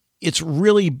 but it's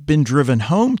really been driven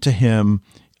home to him,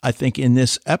 I think, in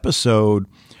this episode,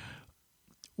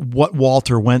 what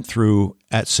Walter went through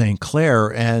at St. Clair.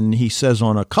 And he says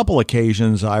on a couple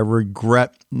occasions, I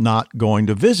regret not going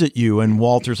to visit you. And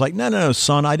Walter's like, no,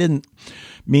 son, I didn't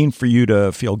mean for you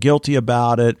to feel guilty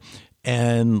about it.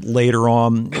 And later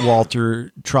on,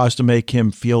 Walter tries to make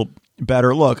him feel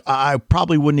better. Look, I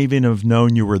probably wouldn't even have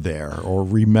known you were there or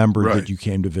remembered that you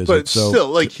came to visit. But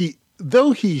still,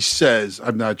 though he says,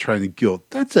 I'm not trying to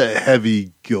guilt, that's a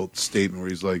heavy guilt statement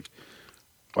where he's like,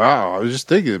 wow, I was just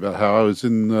thinking about how I was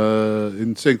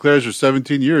in St. Clair's for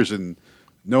 17 years and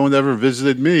no one ever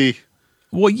visited me.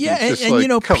 Well, yeah,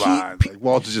 and come on,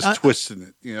 Walter's just twisting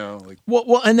it,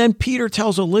 Well, and then Peter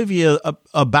tells Olivia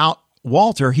about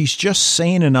Walter. He's just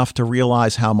sane enough to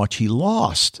realize how much he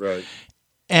lost. Right.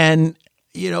 And,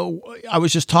 I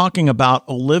was just talking about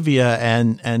Olivia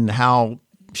and how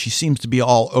she seems to be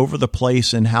all over the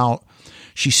place in how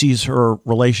she sees her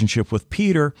relationship with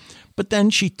Peter. But then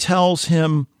she tells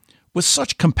him with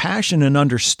such compassion and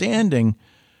understanding,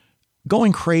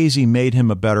 going crazy made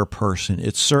him a better person.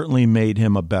 It certainly made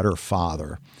him a better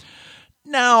father.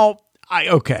 Now,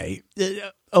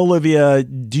 Olivia,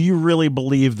 do you really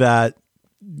believe that?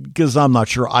 Because I'm not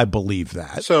sure I believe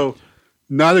that. So,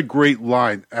 not a great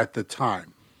line at the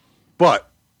time. But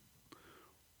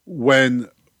when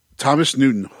Thomas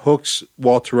Newton hooks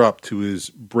Walter up to his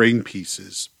brain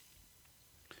pieces,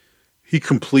 he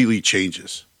completely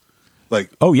changes.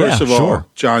 Like, first of all,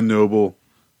 John Noble,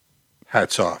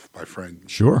 hats off, my friend.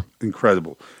 Sure.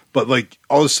 Incredible. But like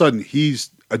all of a sudden, he's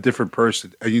a different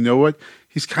person. And you know what?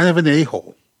 He's kind of an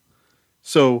a-hole.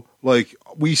 So like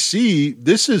we see,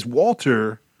 this is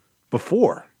Walter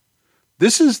before.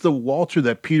 This is the Walter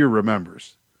that Peter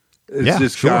remembers. It's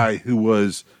this guy who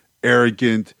was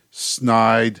arrogant,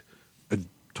 snide, a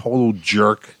total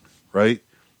jerk, right?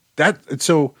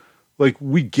 So like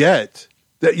we get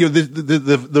that, you know,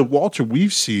 the Walter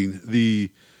we've seen,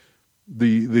 the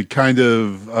kind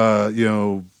of you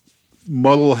know,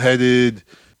 muddle-headed,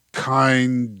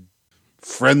 kind,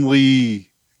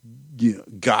 friendly, you know,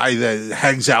 guy that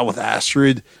hangs out with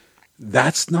Astrid.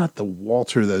 That's not the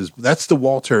Walter that's the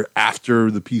Walter after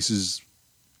the pieces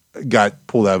got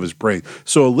pulled out of his brain.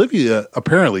 So Olivia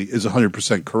apparently is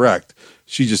 100% correct.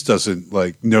 She just doesn't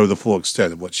like know the full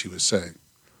extent of what she was saying.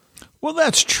 Well,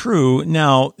 that's true.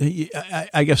 Now,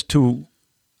 I guess to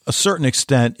a certain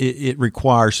extent, it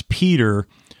requires Peter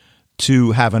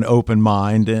to have an open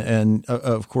mind. And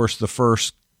of course, the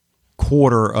first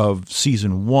quarter of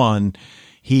season 1,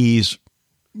 he's,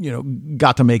 you know,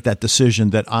 got to make that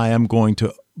decision that I am going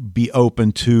to be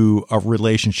open to a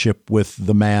relationship with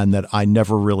the man that I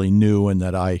never really knew and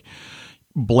that I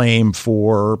blame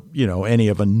for, you know, any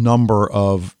of a number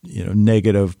of, you know,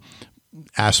 negative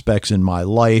aspects in my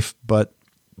life. But,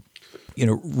 you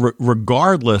know,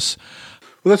 regardless.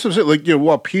 Well, that's what I'm saying. Like, you know,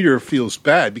 while Peter feels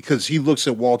bad because he looks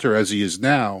at Walter as he is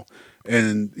now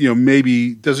and, you know,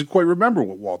 maybe doesn't quite remember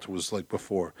what Walter was like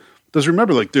before. Doesn't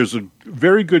remember, like, there's a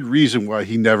very good reason why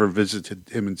he never visited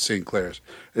him in St. Clair's.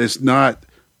 It's not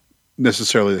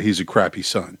necessarily that he's a crappy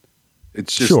son.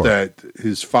 It's just that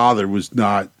his father was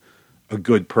not a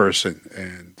good person.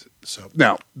 And so,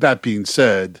 now, that being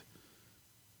said,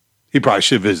 he probably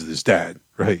should visit his dad,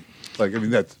 right? Like, I mean,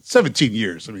 that's 17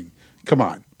 years. I mean, come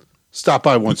on. Stop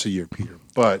by once a year, Peter.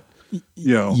 But,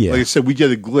 you know, like I said, we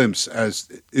get a glimpse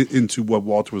into what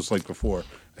Walter was like before,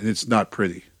 and it's not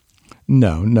pretty.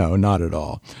 No, not at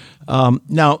all.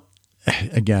 Now,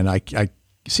 again, I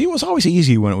see it was always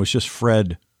easy when it was just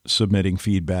Fred submitting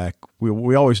feedback.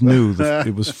 We always knew that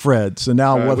it was Fred. So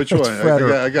now whether which it's one? Fred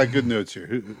I got good notes here.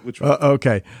 Which one?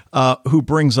 Okay. Who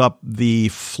brings up the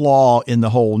flaw in the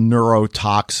whole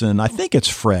neurotoxin? I think it's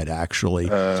Fred, actually.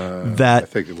 I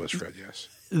think it was Fred, yes.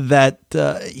 That,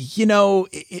 you know,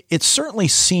 it certainly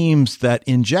seems that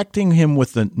injecting him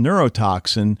with the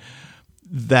neurotoxin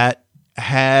that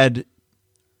had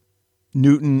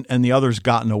Newton and the others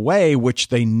gotten away, which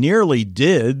they nearly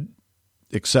did,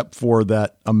 except for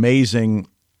that amazing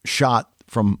shot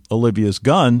from Olivia's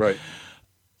gun, right,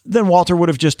 then Walter would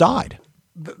have just died.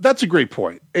 That's a great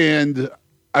point. And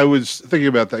I was thinking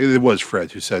about that. It was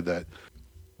Fred who said that.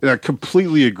 And I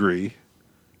completely agree.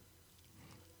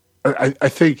 I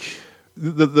think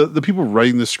the people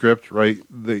writing the script, right,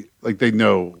 they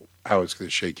know how it's going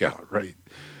to shake out, right?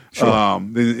 Sure.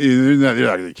 They're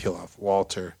not going to kill off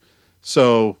Walter.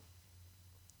 So,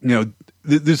 you know,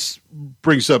 this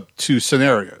brings up two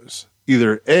scenarios.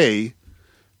 Either A,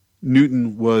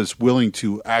 Newton was willing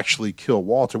to actually kill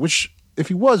Walter, which if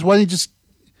he was, why didn't he just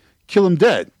kill him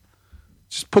dead?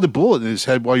 Just put a bullet in his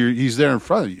head while he's there in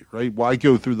front of you, right? Why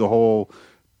go through the whole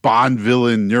Bond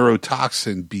villain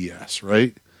neurotoxin BS,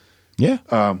 right? Yeah.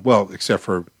 Well, except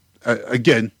for,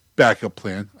 again, backup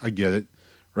plan. I get it,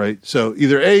 right? So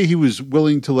either A, he was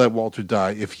willing to let Walter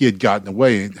die if he had gotten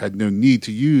away and had no need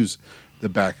to use the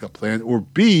backup plan, or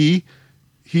B,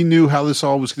 he knew how this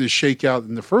all was going to shake out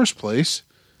in the first place.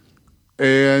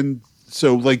 And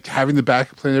so, like, having the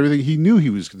backup plan and everything, he knew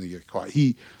he was going to get caught.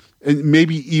 And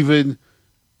maybe even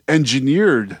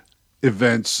engineered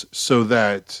events so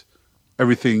that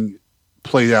everything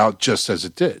played out just as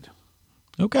it did.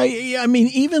 Okay. I mean,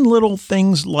 even little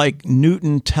things like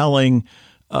Newton telling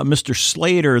Mr.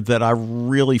 Slater that I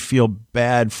really feel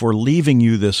bad for leaving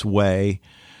you this way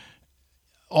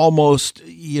almost,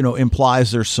 you know,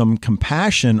 implies there's some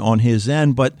compassion on his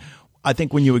end. But I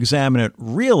think when you examine it,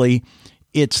 really,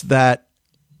 it's that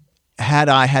had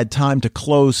I had time to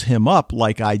close him up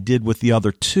like I did with the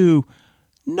other two,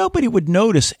 nobody would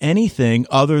notice anything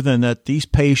other than that these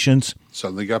patients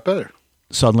Suddenly got better.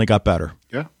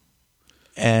 Yeah.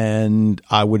 And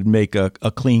I would make a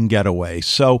clean getaway.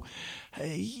 So,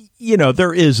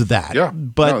 there is that. Yeah.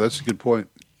 But, no, that's a good point.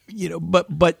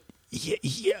 But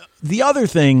the other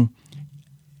thing,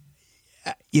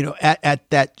 at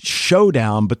that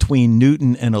showdown between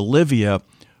Newton and Olivia,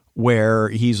 where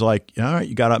he's like, all right,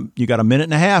 you got a minute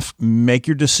and a half, make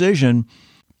your decision.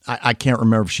 I can't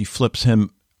remember if she flips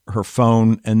him her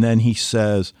phone, and then he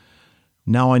says,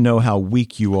 now I know how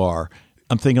weak you are.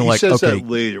 I'm thinking he says okay. that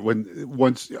later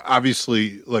once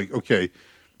obviously okay,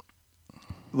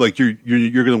 like you're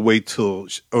going to wait till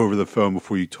over the phone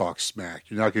before you talk smack.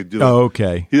 You're not going to do it. Oh,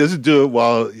 okay. He doesn't do it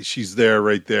while she's there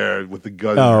right there with the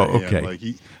gun in her hand. Okay. Like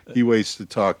he waits to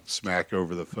talk smack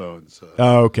over the phone. So.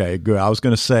 Oh, okay, good. I was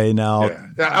going to say now.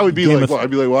 Yeah. I would be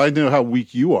well, I know how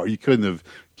weak you are. You couldn't have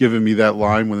given me that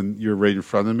line when you're right in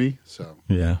front of me. So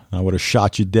yeah, I would have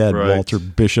shot you dead, right. Walter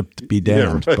Bishop, to be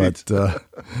damned. Yeah, right.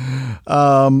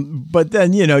 But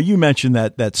then you mentioned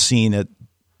that scene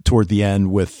toward the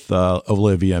end with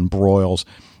Olivia and Broyles,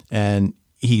 and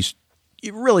he's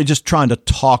really just trying to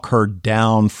talk her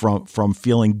down from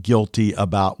feeling guilty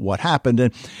about what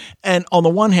happened. And on the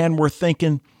one hand, we're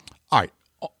thinking, all right,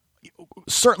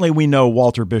 certainly we know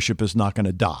Walter Bishop is not going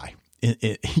to die.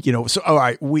 So all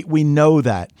right, we know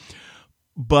that.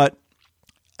 But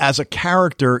as a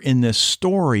character in this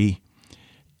story,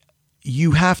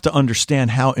 you have to understand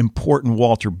how important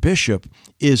Walter Bishop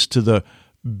is to the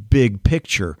big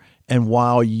picture. And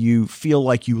while you feel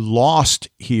like you lost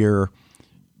here,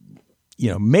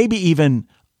 maybe even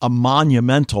a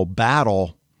monumental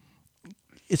battle,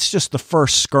 it's just the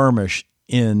first skirmish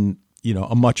in,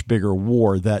 a much bigger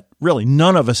war that really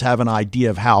none of us have an idea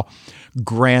of how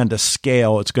grand a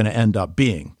scale it's going to end up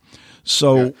being.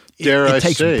 So it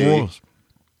takes say,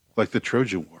 like the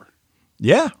Trojan War.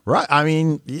 Yeah, right. I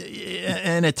mean,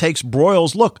 and it takes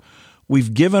Broyles. Look,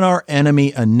 we've given our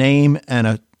enemy a name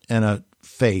and a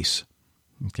face.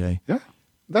 Okay. Yeah,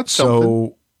 that's so.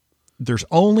 Something. There's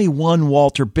only one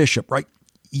Walter Bishop, right?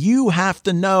 You have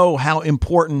to know how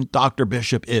important Dr.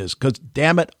 Bishop is, because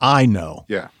damn it, I know.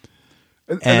 Yeah.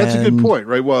 And that's a good point,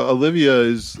 right? Well, Olivia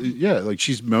is, like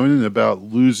she's moaning about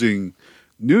losing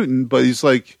Newton, but he's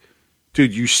like,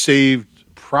 dude, you saved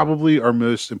probably our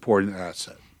most important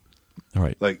asset. All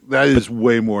right. Like that is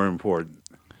way more important.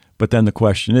 But then the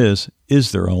question is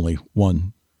there only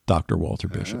one Dr. Walter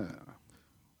Bishop?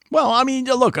 Well, I mean,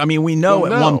 look, we know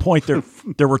at one point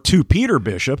there were two Peter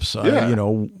Bishops,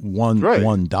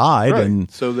 one died. Right. And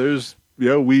so there's,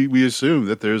 we assume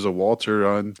that there's a Walter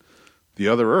on the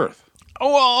other Earth.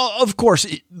 Oh, well, of course,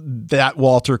 that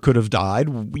Walter could have died.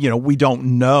 We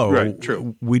don't know. Right,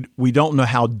 true. We don't know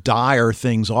how dire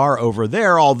things are over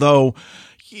there, although,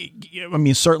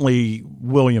 certainly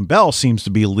William Bell seems to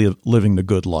be living the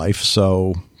good life.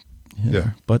 So,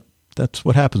 yeah. But that's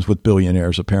what happens with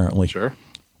billionaires, apparently. Sure.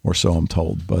 Or so I'm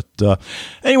told. But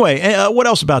anyway, what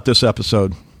else about this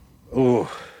episode?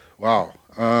 Oh, wow.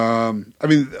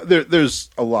 There's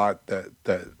a lot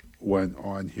that went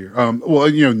on here.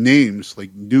 Names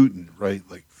like Newton, right?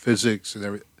 Like physics and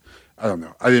everything. I don't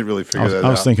know. I didn't really figure that out. I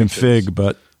was thinking Fig,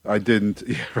 but I didn't.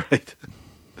 Yeah, right.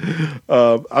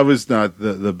 I was not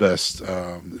the best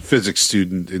physics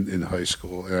student in high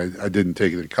school, and I didn't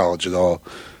take it in college at all.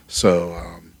 So,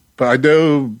 but I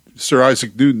know Sir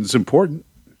Isaac Newton's important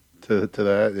to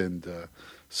that, and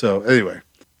so anyway,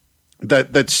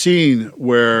 that scene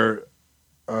where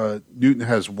Newton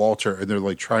has Walter, and they're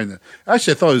like trying to.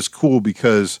 Actually, I thought it was cool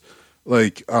because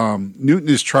Newton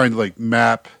is trying to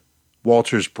map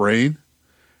Walter's brain,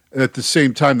 and at the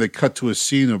same time, they cut to a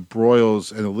scene of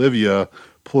Broyles and Olivia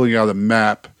pulling out a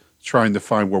map, trying to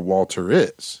find where Walter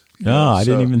is. I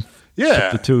didn't even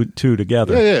put the two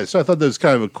together. Yeah. So I thought that was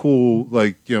kind of a cool,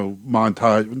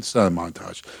 montage. It's not a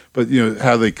montage, but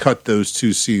how they cut those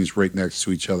two scenes right next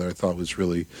to each other. I thought was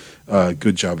really a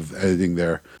good job of editing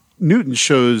there. Newton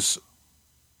shows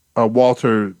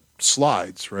Walter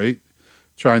slides, right?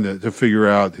 Trying to figure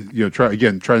out, trying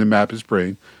to map his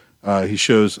brain. He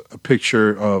shows a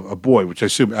picture of a boy, which I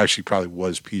assume actually probably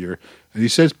was Peter. And he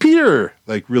says, Peter,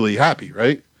 really happy,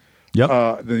 right?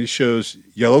 Yep. Then he shows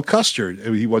yellow custard.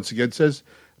 And he once again says,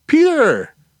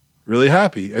 Peter, really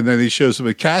happy. And then he shows him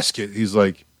a casket. He's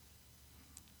like,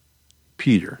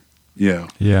 Peter. Yeah.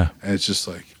 And it's just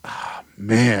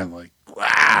man,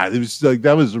 wow. It was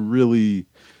that was a really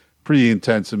pretty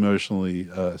intense emotionally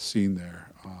scene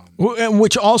there.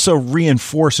 Which also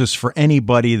reinforces for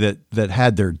anybody that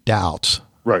had their doubts.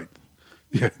 Right.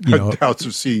 Yeah, doubts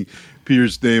of seeing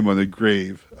Peter's name on a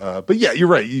grave. But yeah, you're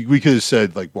right. We could have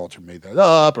said like Walter made that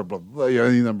up, or blah blah.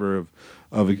 Any number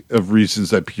of reasons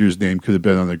that Peter's name could have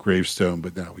been on a gravestone.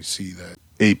 But now we see that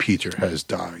a Peter has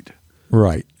died.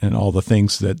 Right, and all the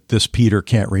things that this Peter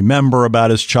can't remember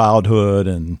about his childhood,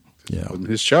 and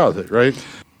his childhood, right?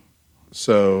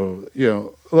 So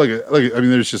like I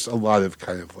mean, there's just a lot of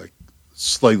kind of like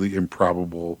slightly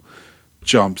improbable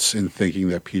jumps in thinking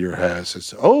that Peter has.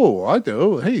 It's, oh, I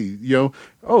know. Hey,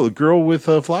 the girl with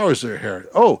flowers in her hair.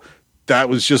 Oh, that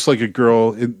was just like a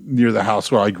girl near the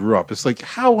house where I grew up. It's like,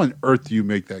 how on earth do you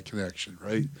make that connection,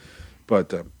 right?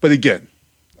 But again,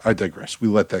 I digress. We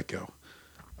let that go.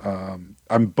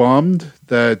 I'm bummed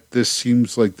that this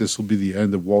seems like this will be the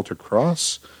end of Walter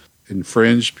Cross in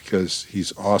Fringe because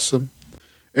he's awesome.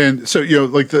 And so,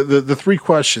 like the three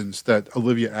questions that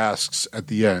Olivia asks at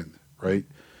the end, right?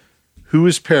 Who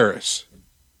is Paris?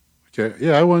 Okay,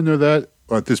 yeah, I want to know that.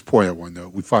 Well, at this point, I want to know.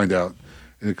 We find out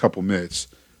in a couple minutes.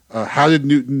 How did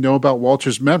Newton know about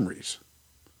Walter's memories?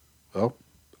 Well,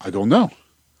 I don't know.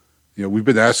 We've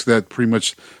been asked that pretty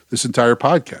much this entire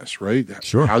podcast, right?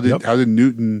 Sure. How did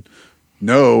Newton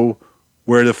know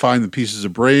where to find the pieces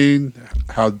of brain?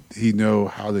 How he know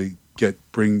how to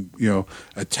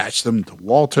attach them to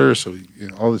Walter? So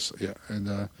all this, yeah,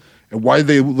 and why did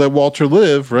they let Walter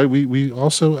live? Right? We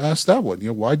also asked that one.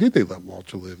 Why did they let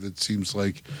Walter live? It seems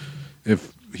like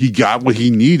if he got what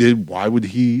he needed, why would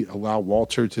he allow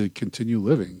Walter to continue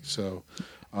living? So,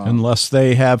 unless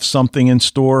they have something in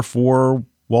store for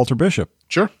Walter Bishop,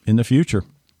 sure, in the future,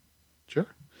 sure.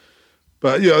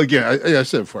 But again, I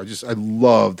said before, I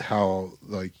loved how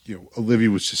Olivia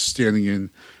was just standing in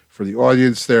for the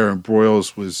audience there, and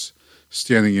Broyles was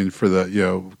standing in for the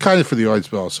kind of for the audience,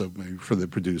 but also maybe for the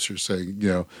producers, saying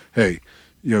hey,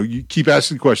 you keep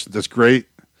asking questions. That's great.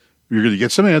 You're going to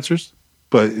get some answers,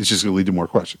 but it's just going to lead to more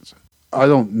questions. I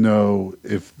don't know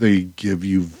if they give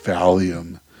you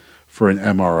Valium for an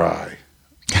MRI.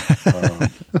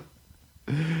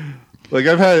 Like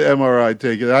I've had an MRI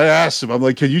taken. I asked him, I'm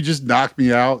like, can you just knock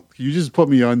me out? Can you just put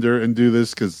me under and do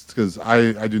this? Because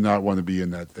I do not want to be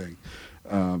in that thing.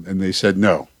 And they said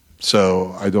no.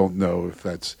 So I don't know if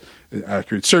that's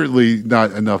accurate. Certainly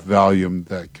not enough Valium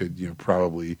that could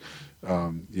probably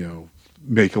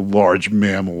make a large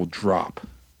mammal drop.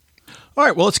 All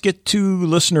right, well, let's get to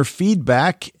listener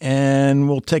feedback, and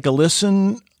we'll take a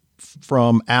listen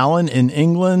from Alan in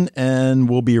England, and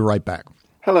we'll be right back.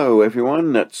 Hello,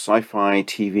 everyone, at Sci-Fi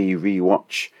TV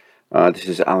Rewatch. This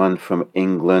is Alan from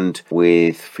England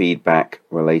with feedback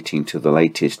relating to the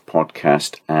latest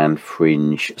podcast and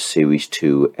Fringe Series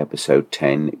 2, Episode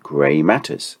 10, Grey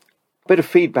Matters. Bit of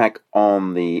feedback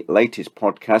on the latest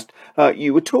podcast.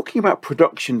 You were talking about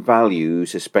production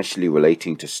values, especially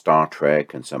relating to Star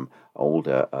Trek and some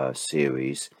older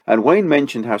series. And Wayne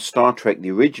mentioned how Star Trek, the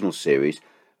original series,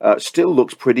 still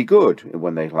looks pretty good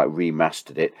when they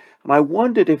remastered it. And I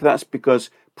wondered if that's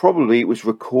because probably it was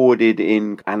recorded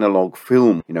in analog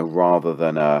film, rather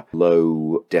than a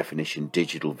low definition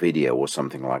digital video or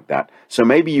something like that. So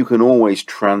maybe you can always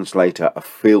translate a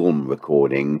film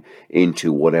recording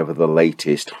into whatever the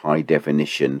latest high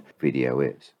definition video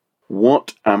is.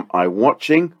 What am I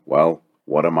watching? Well,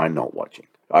 what am I not watching?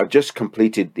 I've just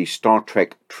completed the Star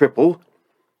Trek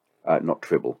not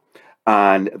Tribble.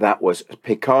 And that was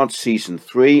Picard Season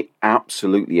 3,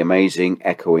 absolutely amazing,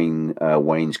 echoing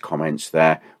Wayne's comments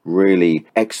there. Really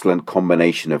excellent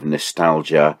combination of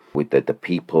nostalgia with the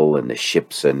people and the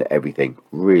ships and everything.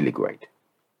 Really great.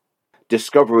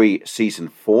 Discovery Season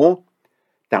 4,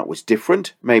 that was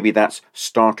different. Maybe that's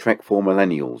Star Trek for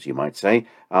Millennials, you might say.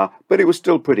 But it was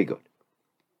still pretty good.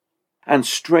 And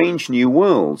Strange New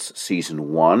Worlds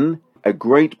Season 1, a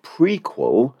great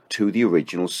prequel to the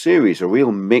original series, a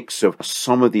real mix of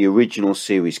some of the original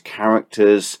series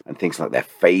characters and things like their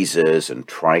phasers and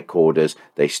tricorders.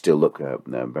 They still look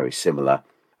very similar.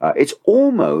 It's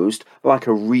almost like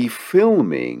a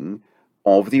refilming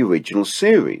of the original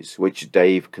series, which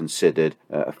Dave considered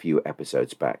a few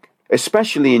episodes back.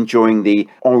 Especially enjoying the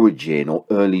origin or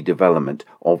early development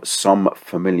of some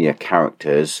familiar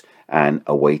characters and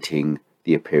awaiting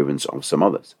the appearance of some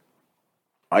others.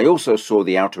 I also saw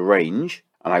The Outer Range,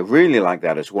 and I really liked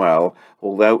that as well,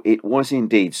 although it was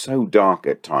indeed so dark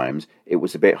at times, it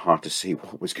was a bit hard to see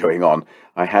what was going on.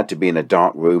 I had to be in a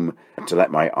dark room to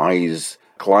let my eyes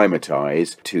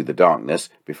acclimatize to the darkness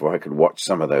before I could watch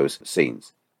some of those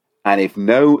scenes. And if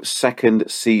no second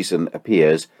season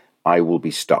appears, I will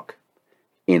be stuck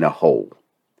in a whole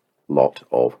lot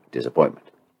of disappointment.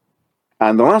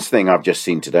 And the last thing I've just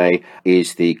seen today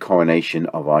is the coronation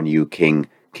of our new king,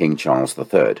 King Charles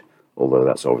III, although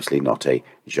that's obviously not a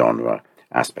genre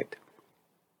aspect.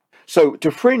 So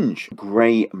to Fringe,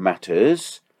 grey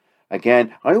matters.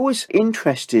 Again, I was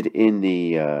interested in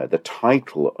the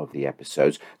title of the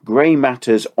episodes. Grey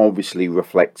matters obviously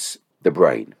reflects the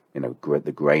brain,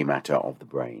 the grey matter of the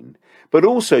brain. But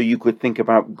also you could think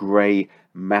about grey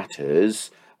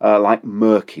matters like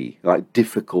murky, like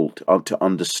difficult to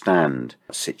understand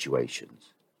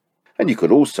situations. And you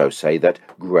could also say that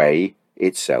grey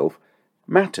itself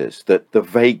matters, that the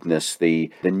vagueness,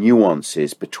 the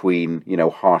nuances between,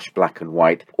 harsh black and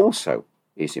white also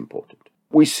is important.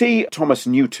 We see Thomas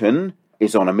Newton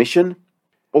is on a mission,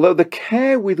 although the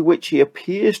care with which he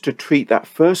appears to treat that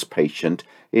first patient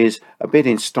is a bit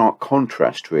in stark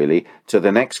contrast, really, to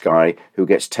the next guy who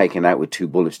gets taken out with 2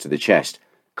 bullets to the chest.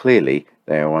 Clearly,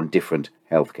 they are on different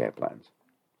healthcare plans.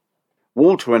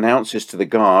 Walter announces to the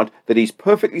guard that he's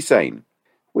perfectly sane,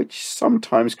 which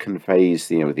sometimes conveys,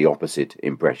 the opposite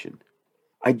impression.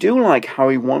 I do like how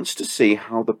he wants to see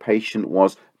how the patient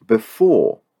was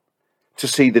before, to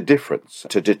see the difference,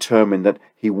 to determine that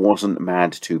he wasn't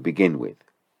mad to begin with.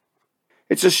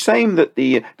 It's a shame that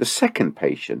the second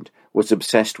patient was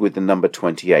obsessed with the number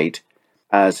 28,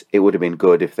 as it would have been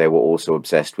good if they were also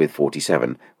obsessed with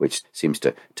 47, which seems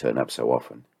to turn up so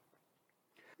often.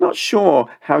 Not sure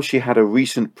how she had a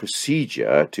recent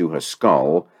procedure to her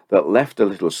skull that left a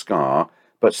little scar,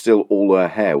 but still all her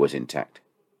hair was intact.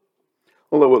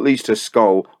 Although at least her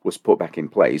skull was put back in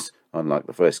place, unlike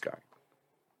the first guy.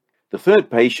 The third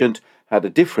patient had a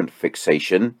different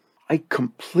fixation. I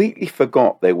completely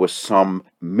forgot there was some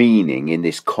meaning in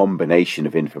this combination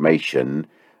of information,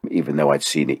 even though I'd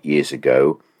seen it years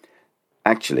ago.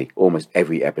 Actually, almost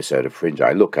every episode of Fringe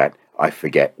I look at, I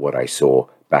forget what I saw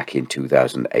back in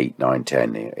 2008, 9,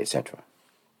 10, etc.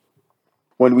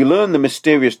 When we learn the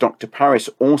mysterious Dr. Paris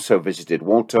also visited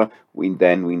Walter, we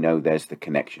know there's the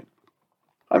connection.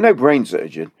 I'm no brain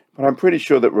surgeon, but I'm pretty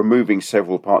sure that removing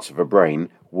several parts of a brain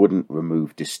wouldn't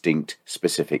remove distinct,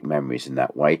 specific memories in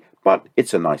that way, but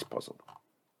it's a nice puzzle.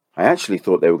 I actually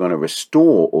thought they were going to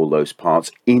restore all those parts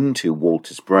into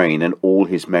Walter's brain and all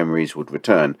his memories would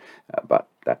return, but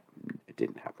that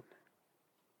didn't happen.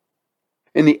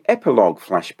 In the epilogue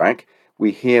flashback,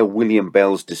 we hear William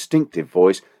Bell's distinctive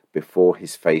voice before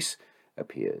his face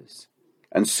appears,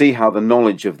 and see how the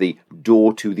knowledge of the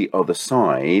door to the other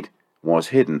side was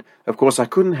hidden. Of course, I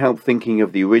couldn't help thinking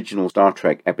of the original Star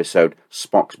Trek episode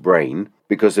Spock's Brain,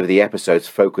 because of the episode's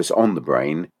focus on the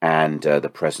brain and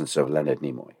the presence of Leonard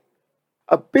Nimoy.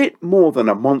 A bit more than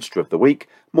a monster of the week,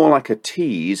 more like a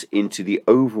tease into the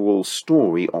overall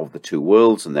story of the two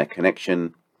worlds and their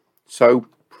connection. So,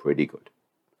 pretty good.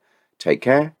 Take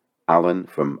care, Alan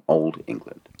from Old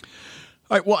England.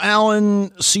 All right, well,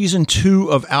 Alan, season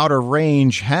 2 of Outer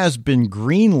Range has been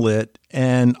greenlit,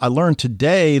 and I learned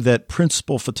today that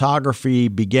principal photography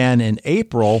began in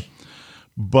April,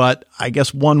 but I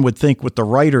guess one would think with the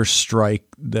writer's strike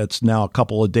that's now a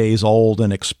couple of days old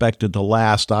and expected to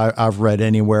last, I've read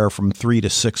anywhere from 3 to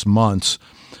 6 months.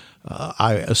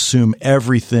 I assume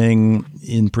everything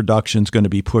in production is going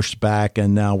to be pushed back,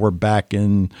 and now we're back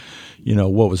in,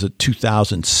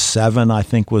 2007, I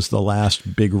think was the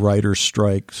last big writer's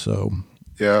strike. So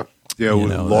yeah, we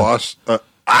lost.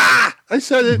 I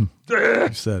said it. You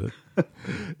said it.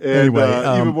 And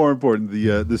anyway, even more important,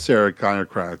 the Sarah Connor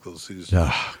Chronicles, whose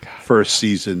first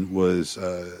season was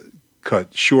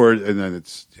cut short, and then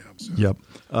it's Yep.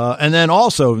 And then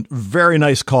also very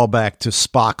nice callback to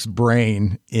Spock's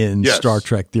brain in Star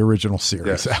Trek, the original series.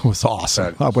 Yes. That was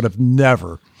awesome. I would have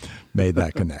never made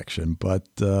that connection. But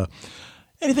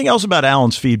anything else about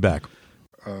Alan's feedback?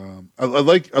 I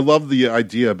love the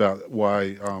idea about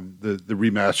why the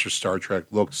remastered Star Trek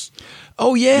looks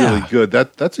really good.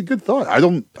 That's a good thought. I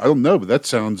don't know, but that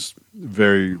sounds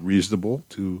very reasonable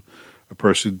to a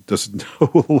person who doesn't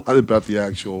know a lot about the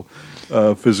actual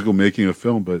physical making of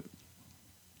film. But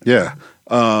yeah,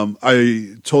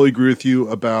 I totally agree with you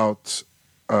about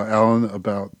Alan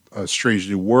about Strange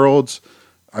New Worlds.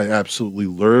 I absolutely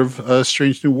love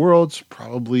Strange New Worlds.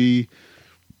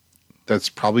 That's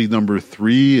probably number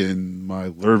 3 in my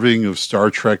lurving of Star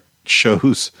Trek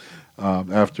shows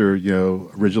after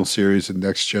original series and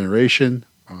Next Generation.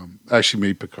 Actually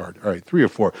made Picard. All right, 3 or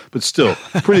 4, but still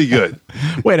pretty good.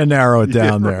 Way to narrow it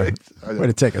down there. Right. Way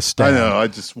to take a stand. I know. I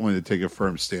just wanted to take a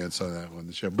firm stance on that one.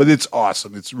 The show, but it's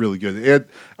awesome. It's really good. And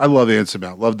I love Anson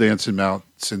Mount. Loved Anson Mount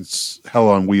since Hell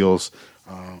on Wheels.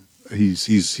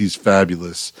 He's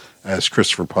fabulous as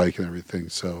Christopher Pike and everything.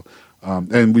 So,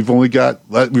 and we've only got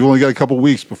a couple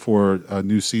weeks before a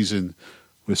new season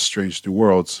with Strange New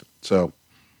Worlds. So.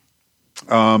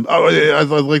 I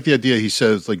like the idea. He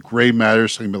says like gray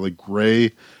matters, talking about like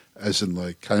gray as in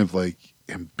like kind of like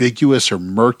ambiguous or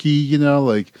murky,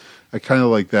 like I kind of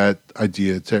like that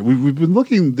idea. We've been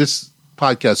looking this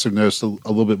podcast, I've noticed a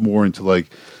little bit more into like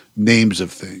names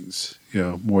of things,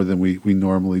 more than we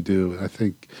normally do. And I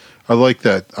think I like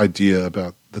that idea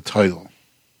about the title.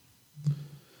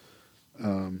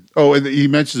 And he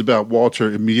mentions about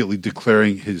Walter immediately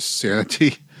declaring his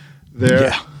sanity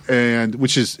there, and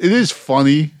it is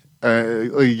funny.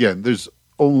 Again,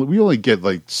 we only get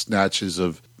like snatches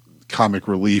of comic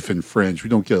relief in Fringe. We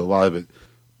don't get a lot of it,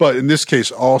 but in this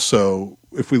case, also,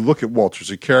 if we look at Walter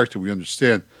as a character, we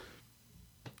understand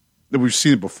that we've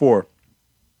seen it before.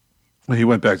 When he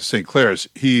went back to St. Clair's,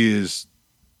 he is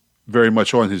very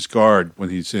much on his guard when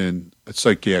he's in a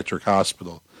psychiatric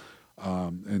hospital.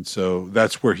 And so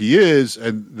that's where he is.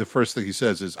 And the first thing he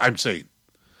says is, "I'm sane.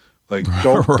 Like,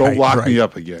 don't lock me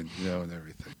up again," and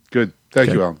everything. Good.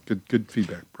 Thank you, Alan. Good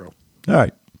feedback, bro. All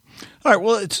right.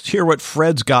 Well, let's hear what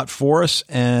Fred's got for us,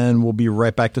 and we'll be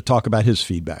right back to talk about his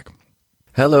feedback.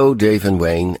 Hello, Dave and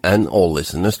Wayne, and all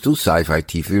listeners to Sci-Fi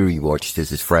TV Rewatch.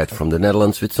 This is Fred from the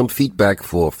Netherlands with some feedback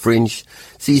for Fringe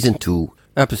Season 2,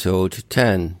 Episode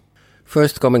 10.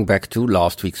 First, coming back to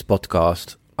last week's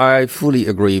podcast, I fully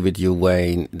agree with you,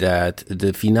 Wayne, that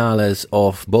the finales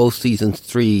of both Seasons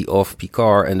 3 of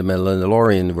Picard and The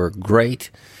Mandalorian were great.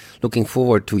 Looking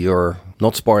forward to your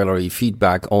not-spoilery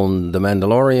feedback on The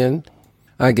Mandalorian.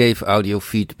 I gave audio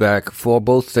feedback for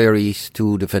both series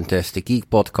to the Fantastic Geek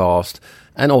podcast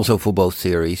and also for both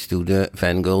series to the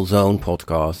Fangirl Zone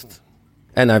podcast.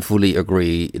 And I fully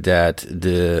agree that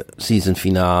the season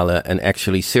finale and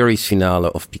actually series finale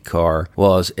of Picard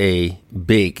was a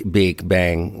big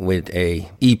bang with a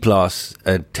E+,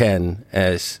 a 10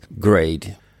 as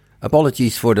grade.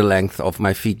 Apologies for the length of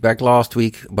my feedback last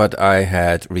week, but I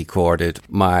had recorded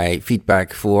my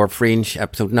feedback for Fringe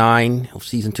episode 9 of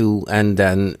season 2, and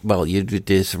then, you did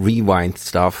this rewind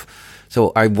stuff.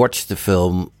 So I watched the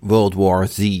film World War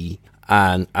Z,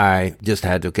 and I just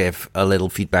had to give a little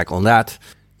feedback on that.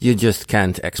 You just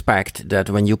can't expect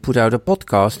that when you put out a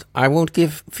podcast, I won't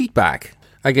give feedback.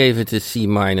 I gave it a C-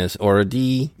 or a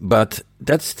D, but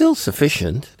that's still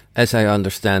sufficient, as I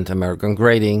understand American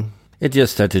grading. It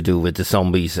just had to do with the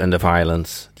zombies and the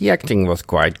violence. The acting was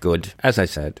quite good, as I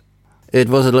said. It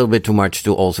was a little bit too much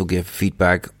to also give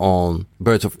feedback on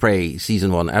Birds of Prey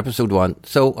Season 1, Episode 1,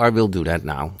 so I will do that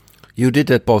now. You did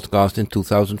that podcast in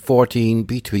 2014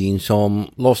 between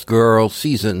some Lost Girl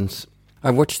seasons. I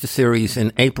watched the series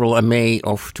in April and May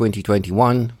of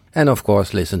 2021 and of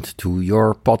course listened to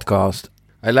your podcast.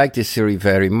 I like this series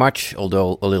very much,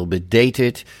 although a little bit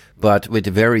dated, but with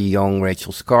the very young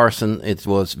Rachel Skarsten, it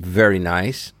was very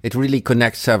nice. It really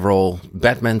connects several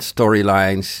Batman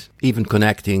storylines, even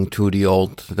connecting to the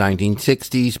old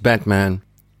 1960s Batman.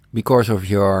 Because of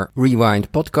your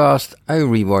Rewind podcast, I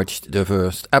rewatched the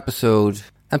first episode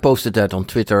and posted that on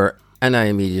Twitter, and I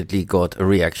immediately got a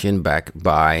reaction back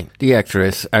by the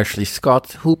actress Ashley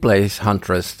Scott, who plays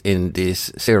Huntress in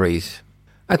this series.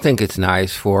 I think it's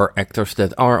nice for actors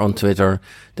that are on Twitter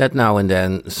that now and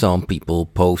then some people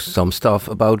post some stuff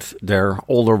about their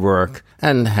older work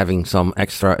and having some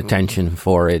extra attention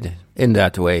for it in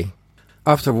that way.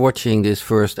 After watching this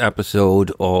first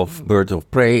episode of Birds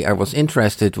of Prey, I was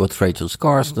interested what Rachel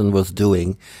Skarsten was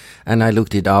doing, and I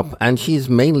looked it up, and she's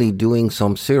mainly doing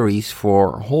some series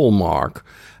for Hallmark,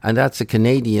 and that's a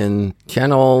Canadian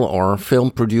channel or film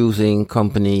producing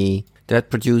company that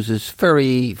produces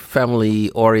very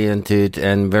family-oriented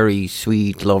and very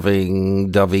sweet,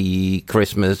 loving, dovey,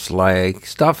 Christmas-like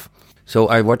stuff. So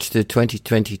I watched the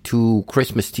 2022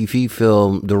 Christmas TV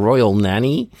film The Royal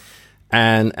Nanny,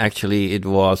 and actually it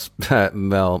was,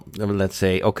 let's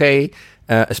say, okay.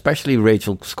 Especially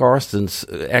Rachel Skarsten's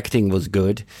acting was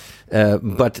good,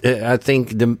 but I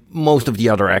think most of the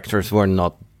other actors were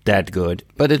not that good.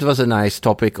 But it was a nice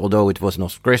topic, although it was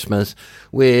not Christmas,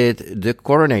 with the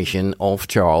coronation of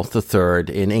Charles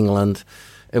III in England,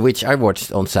 which I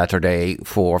watched on Saturday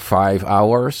for 5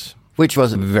 hours, which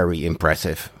was very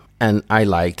impressive, and I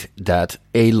liked that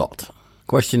a lot.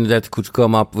 Question that could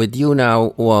come up with you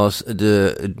now, was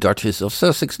the Duchess of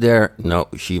Sussex there? No,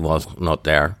 she was not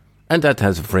there. And that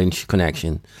has a Fringe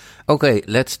connection. Okay,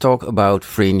 let's talk about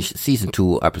Fringe Season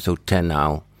 2, Episode 10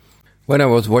 now. When I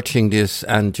was watching this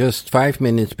and just 5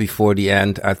 minutes before the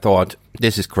end, I thought,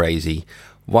 this is crazy.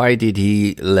 Why did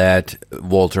he let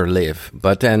Walter live?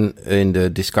 But then in the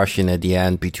discussion at the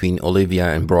end between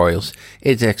Olivia and Broyles,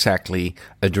 it's exactly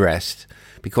addressed.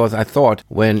 Because I thought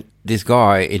when this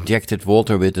guy injected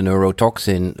Walter with a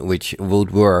neurotoxin, which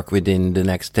would work within the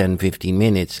next 10-15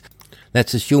 minutes,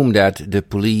 let's assume that the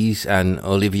police and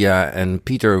Olivia and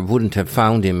Peter wouldn't have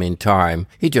found him in time.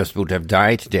 He just would have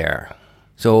died there.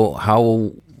 So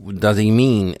how does he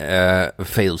mean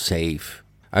fail-safe?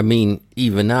 I mean,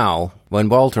 even now, when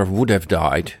Walter would have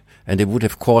died and they would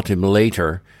have caught him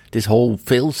later, this whole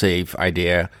fail-safe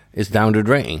idea is down the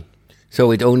drain. So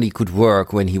it only could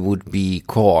work when he would be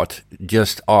caught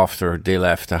just after they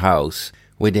left the house,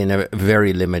 within a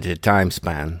very limited time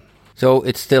span. So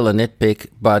it's still a nitpick,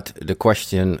 but the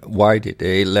question, why did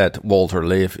they let Walter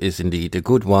live, is indeed a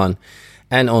good one.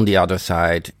 And on the other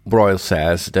side, Broyle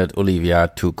says that Olivia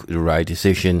took the right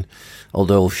decision,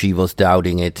 although she was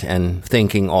doubting it and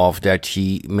thinking of that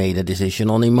she made a decision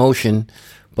on emotion.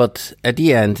 But at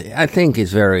the end, I think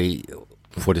it's very,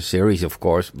 for the series of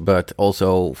course, but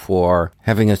also for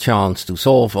having a chance to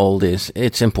solve all this,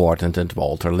 it's important that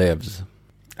Walter lives.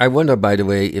 I wonder, by the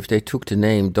way, if they took the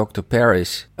name Dr.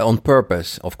 Parrish on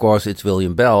purpose. Of course, it's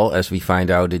William Bell, as we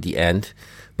find out at the end.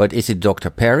 But is it Dr.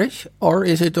 Parrish or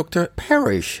is it Dr.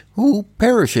 Parrish, who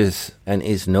perishes and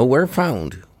is nowhere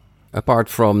found? Apart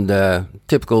from the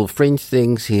typical Fringe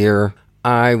things here,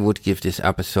 I would give this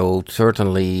episode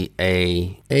certainly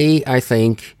a A, I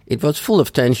think. It was full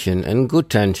of tension, and good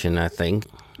tension, I think.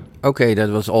 Okay, that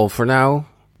was all for now.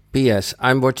 P.S.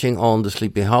 I'm watching on the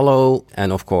Sleepy Hollow,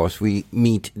 and of course we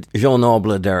meet Jean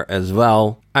Noble there as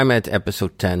well. I'm at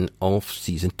episode 10 of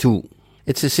season 2.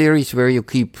 It's a series where you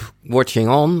keep watching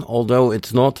on, although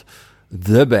it's not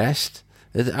the best.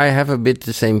 I have a bit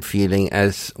the same feeling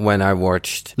as when I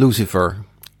watched Lucifer.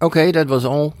 Okay, that was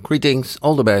all. Greetings,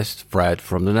 all the best. Fred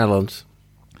from the Netherlands.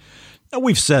 Now,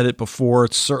 we've said it before.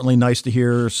 It's certainly nice to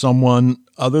hear someone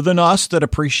other than us that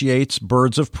appreciates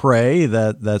Birds of Prey,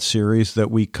 that series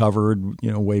that we covered,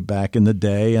 way back in the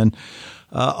day. And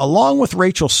along with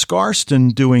Rachel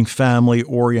Scarston doing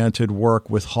family-oriented work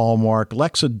with Hallmark,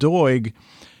 Lexa Doig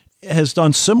has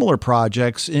done similar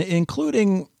projects,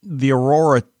 including the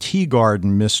Aurora Tea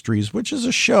Garden Mysteries, which is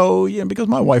a show, because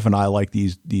my wife and I like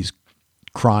these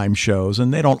crime shows,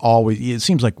 and they don't always, it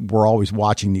seems like we're always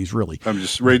watching these really I'm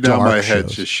just right now my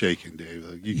head's just shaking, Dave.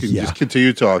 Like, you can just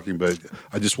continue talking, but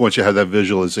I just want you to have that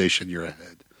visualization in your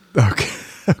head.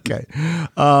 Okay.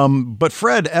 But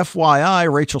Fred,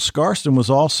 FYI, Rachel Scarston was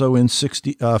also in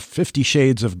 50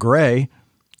 Shades of Grey.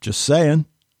 Just saying.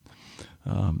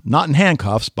 Not in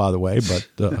handcuffs, by the way,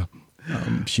 but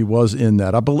she was in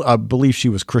that. I believe she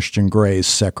was Christian Grey's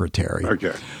secretary.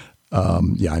 Okay. I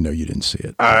know you didn't see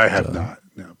it. I have not.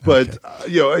 No. But,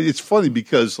 it's funny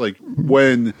because, like,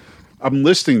 when I'm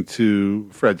listening to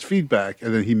Fred's feedback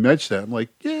and then he mentioned that, I'm like,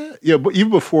 yeah. But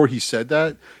even before he said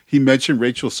that, he mentioned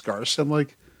Rachel Scarston. I'm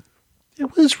like,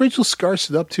 what is Rachel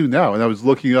Scarston up to now? And I was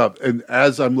looking up, and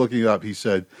as I'm looking up, he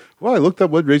said, well, I looked up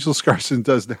what Rachel Scarston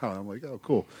does now. And I'm like, oh,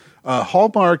 cool.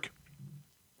 Hallmark,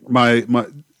 my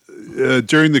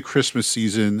during the Christmas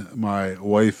season, my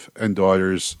wife and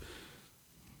daughters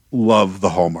love the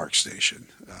Hallmark station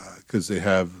because they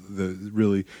have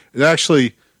and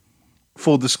actually,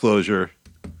 full disclosure,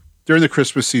 during the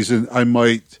Christmas season, I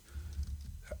might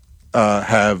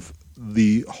have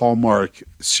the Hallmark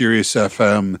Sirius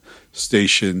FM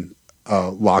station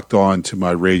locked on to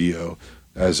my radio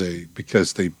because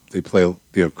they play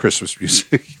Christmas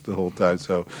music the whole time.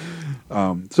 So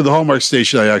the Hallmark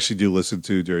station I actually do listen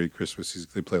to during Christmas season.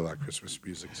 They play a lot of Christmas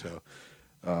music. So,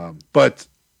 but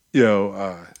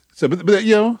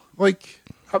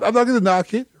I'm not going to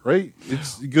knock it, right?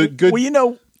 It's good.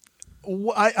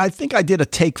 Well, I think I did a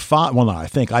take 5. Well, no,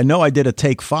 I know I did a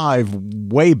take 5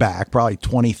 way back, probably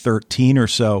 2013 or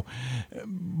so.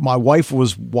 My wife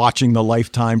was watching the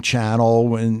Lifetime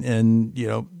channel and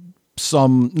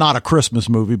some, not a Christmas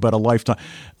movie, but a Lifetime.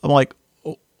 I'm like,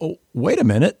 oh wait a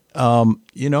minute. I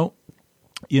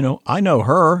know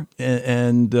her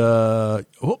and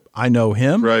I know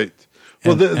him. Right.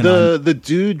 Well, the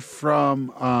dude from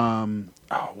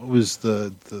what was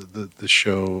the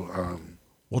show?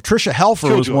 Well, Tricia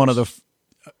Helfer was one of the.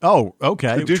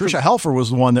 Okay. Tricia Helfer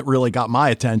was the one that really got my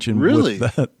attention. Really?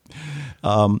 With that.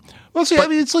 Well, see,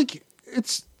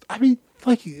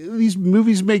 these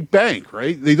movies make bank,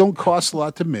 right? They don't cost a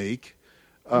lot to make.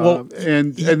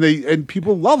 And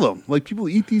people love them. Like, people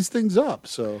eat these things up.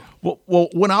 So well,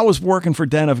 when I was working for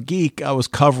Den of Geek, I was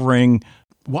covering.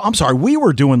 Well, I'm sorry, we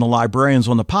were doing the librarians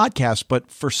on the podcast, but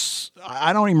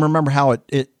I don't even remember how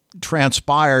it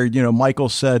transpired. Michael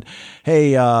said,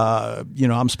 "Hey,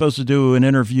 I'm supposed to do an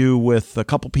interview with a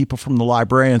couple people from the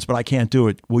librarians, but I can't do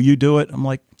it. Will you do it?" I'm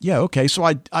like, "Yeah, okay." So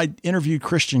I interviewed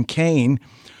Christian Kane,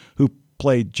 who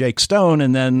played Jake Stone,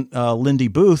 and then Lindy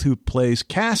Booth, who plays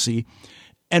Cassie,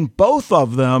 and both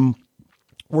of them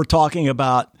were talking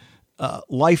about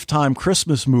Lifetime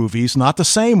Christmas movies, not the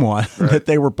same one that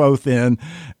they were both in.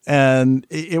 And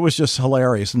it was just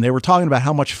hilarious. And they were talking about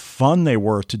how much fun they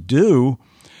were to do.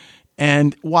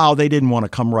 And while they didn't want to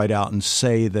come right out and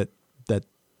say that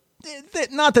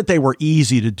not that they were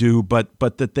easy to do, but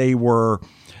that they were,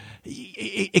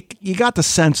 you got the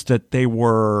sense that they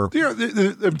were,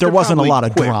 there wasn't a lot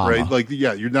of quick, drama. Right? Like,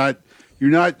 yeah, you're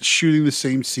not shooting the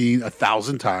same scene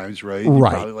 1,000 times, right?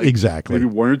 Right, exactly. Maybe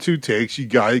 1 or 2 takes. You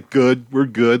got it. Good. We're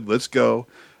good. Let's go.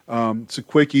 It's a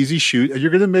quick, easy shoot, and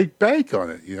you're going to make bank on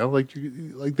it.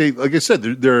 Like I said,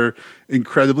 they're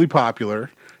incredibly popular.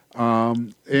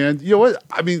 And you know what?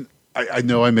 I mean, I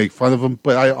know I make fun of them,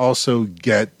 but I also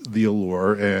get the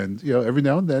allure. And every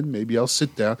now and then, maybe I'll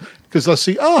sit down because I'll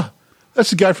see, that's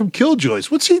the guy from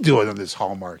Killjoys. What's he doing on this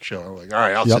Hallmark show? I'm like, all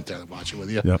right, I'll sit down and watch it with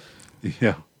you. Yep.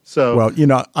 Yeah. So, well,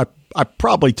 I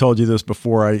probably told you this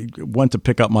before. I went to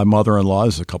pick up my mother-in-law.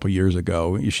 This was a couple of years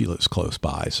ago. She lives close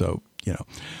by, so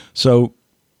so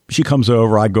she comes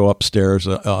over. I go upstairs,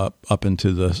 up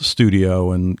into the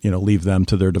studio, and leave them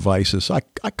to their devices. So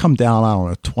I come down, I don't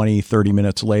know, 20, 30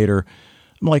 minutes later.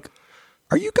 I'm like,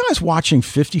 are you guys watching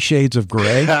 50 Shades of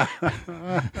Grey?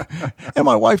 And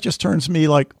my wife just turns to me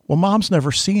like, well, Mom's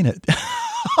never seen it.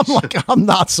 I'm like, I'm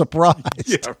not surprised.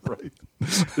 Yeah, right.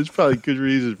 There's probably good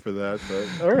reason for that,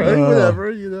 but all right,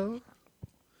 whatever,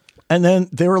 And then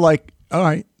they were like, all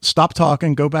right, stop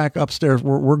talking, go back upstairs.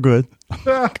 We're good.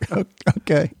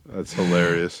 Okay. That's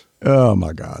hilarious. Oh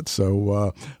my God. So,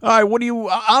 all right,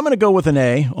 I'm going to go with an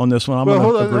A on this one. I'm going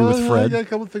to agree with Fred. I got a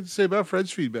couple of things to say about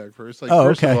Fred's feedback first.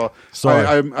 First of all, sorry.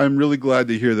 I'm really glad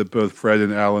to hear that both Fred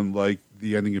and Alan liked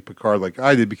the ending of Picard like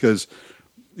I did, because,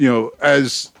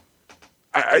 as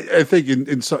I think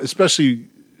in especially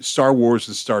Star Wars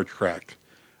and Star Trek,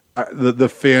 the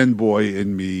fanboy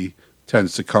in me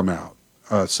tends to come out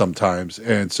sometimes,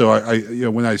 and so I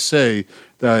when I say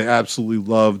that I absolutely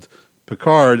loved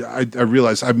Picard, I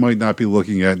realize I might not be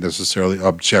looking at it necessarily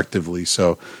objectively.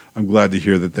 So I'm glad to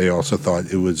hear that they also thought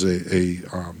it was it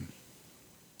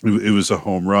was a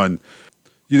home run.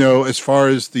 As far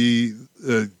as the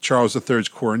Charles III's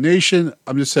coronation,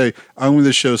 I'm just saying I'm going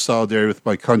to show solidarity with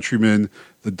my countrymen,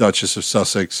 the Duchess of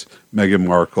Sussex, Meghan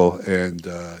Markle, and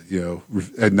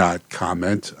and not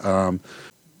comment. I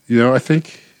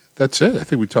think that's it. I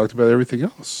think we talked about everything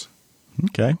else.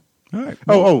 Okay. All right.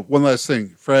 One last thing,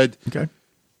 Fred. Okay.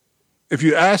 If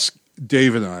you ask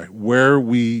Dave and I where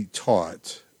we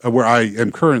taught, where I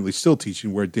am currently still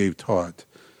teaching, where Dave taught,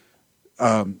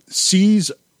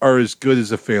 C's are as good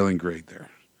as a failing grade there.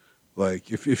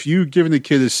 Like if you're giving a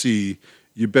kid a C,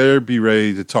 you better be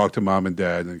ready to talk to mom and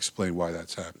dad and explain why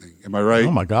that's happening. Am I right?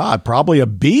 Oh my God, probably a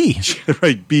B.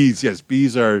 Right, B's. Yes,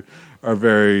 B's are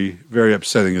very, very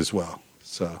upsetting as well.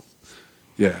 So,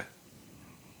 yeah.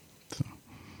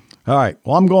 All right.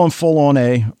 Well, I'm going full on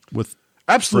A with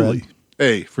absolutely Fred.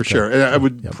 A for sure, and I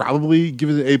would probably give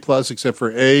it an A+, except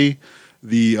for A,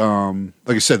 the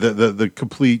like I said, the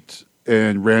complete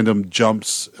and random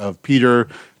jumps of Peter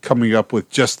coming up with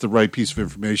just the right piece of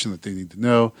information that they need to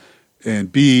know,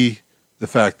 and B, the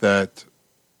fact that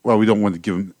we don't want to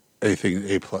give them anything an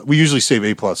A+. We usually save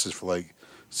A+ for like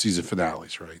season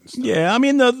finales, right? Yeah, I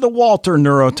mean the Walter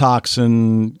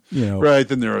neurotoxin, right,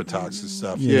 the neurotoxin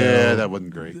stuff. Yeah, that wasn't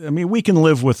great. I mean, we can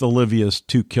live with Olivia's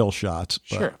 2 kill shots.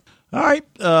 But. Sure. All right,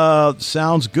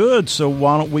 sounds good. So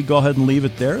why don't we go ahead and leave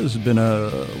it there? This has been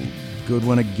a good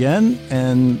one again,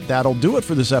 and that'll do it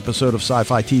for this episode of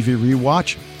Sci-Fi TV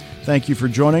Rewatch. Thank you for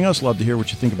joining us. Love to hear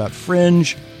what you think about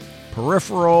Fringe,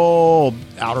 Peripheral,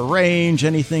 Outer Range,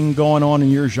 anything going on in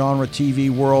your genre TV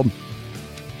world.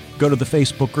 Go to the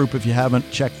Facebook group if you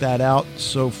haven't checked that out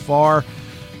so far.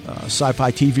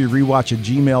 Sci-Fi TV Rewatch at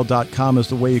gmail.com is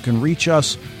the way you can reach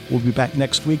us. We'll be back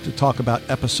next week to talk about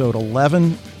episode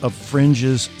 11 of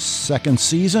Fringe's 2nd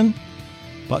season.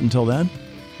 But until then,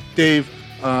 Dave,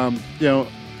 I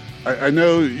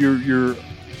know you're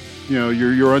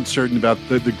uncertain about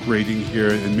the grading here,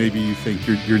 and maybe you think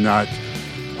you're not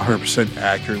 100%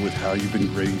 accurate with how you've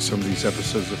been grading some of these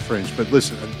episodes of Fringe. But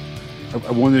listen,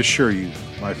 I want to assure you,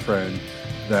 my friend,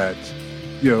 that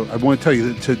I want to tell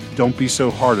you to don't be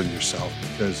so hard on yourself,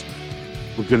 because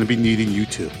we're going to be needing you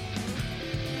too.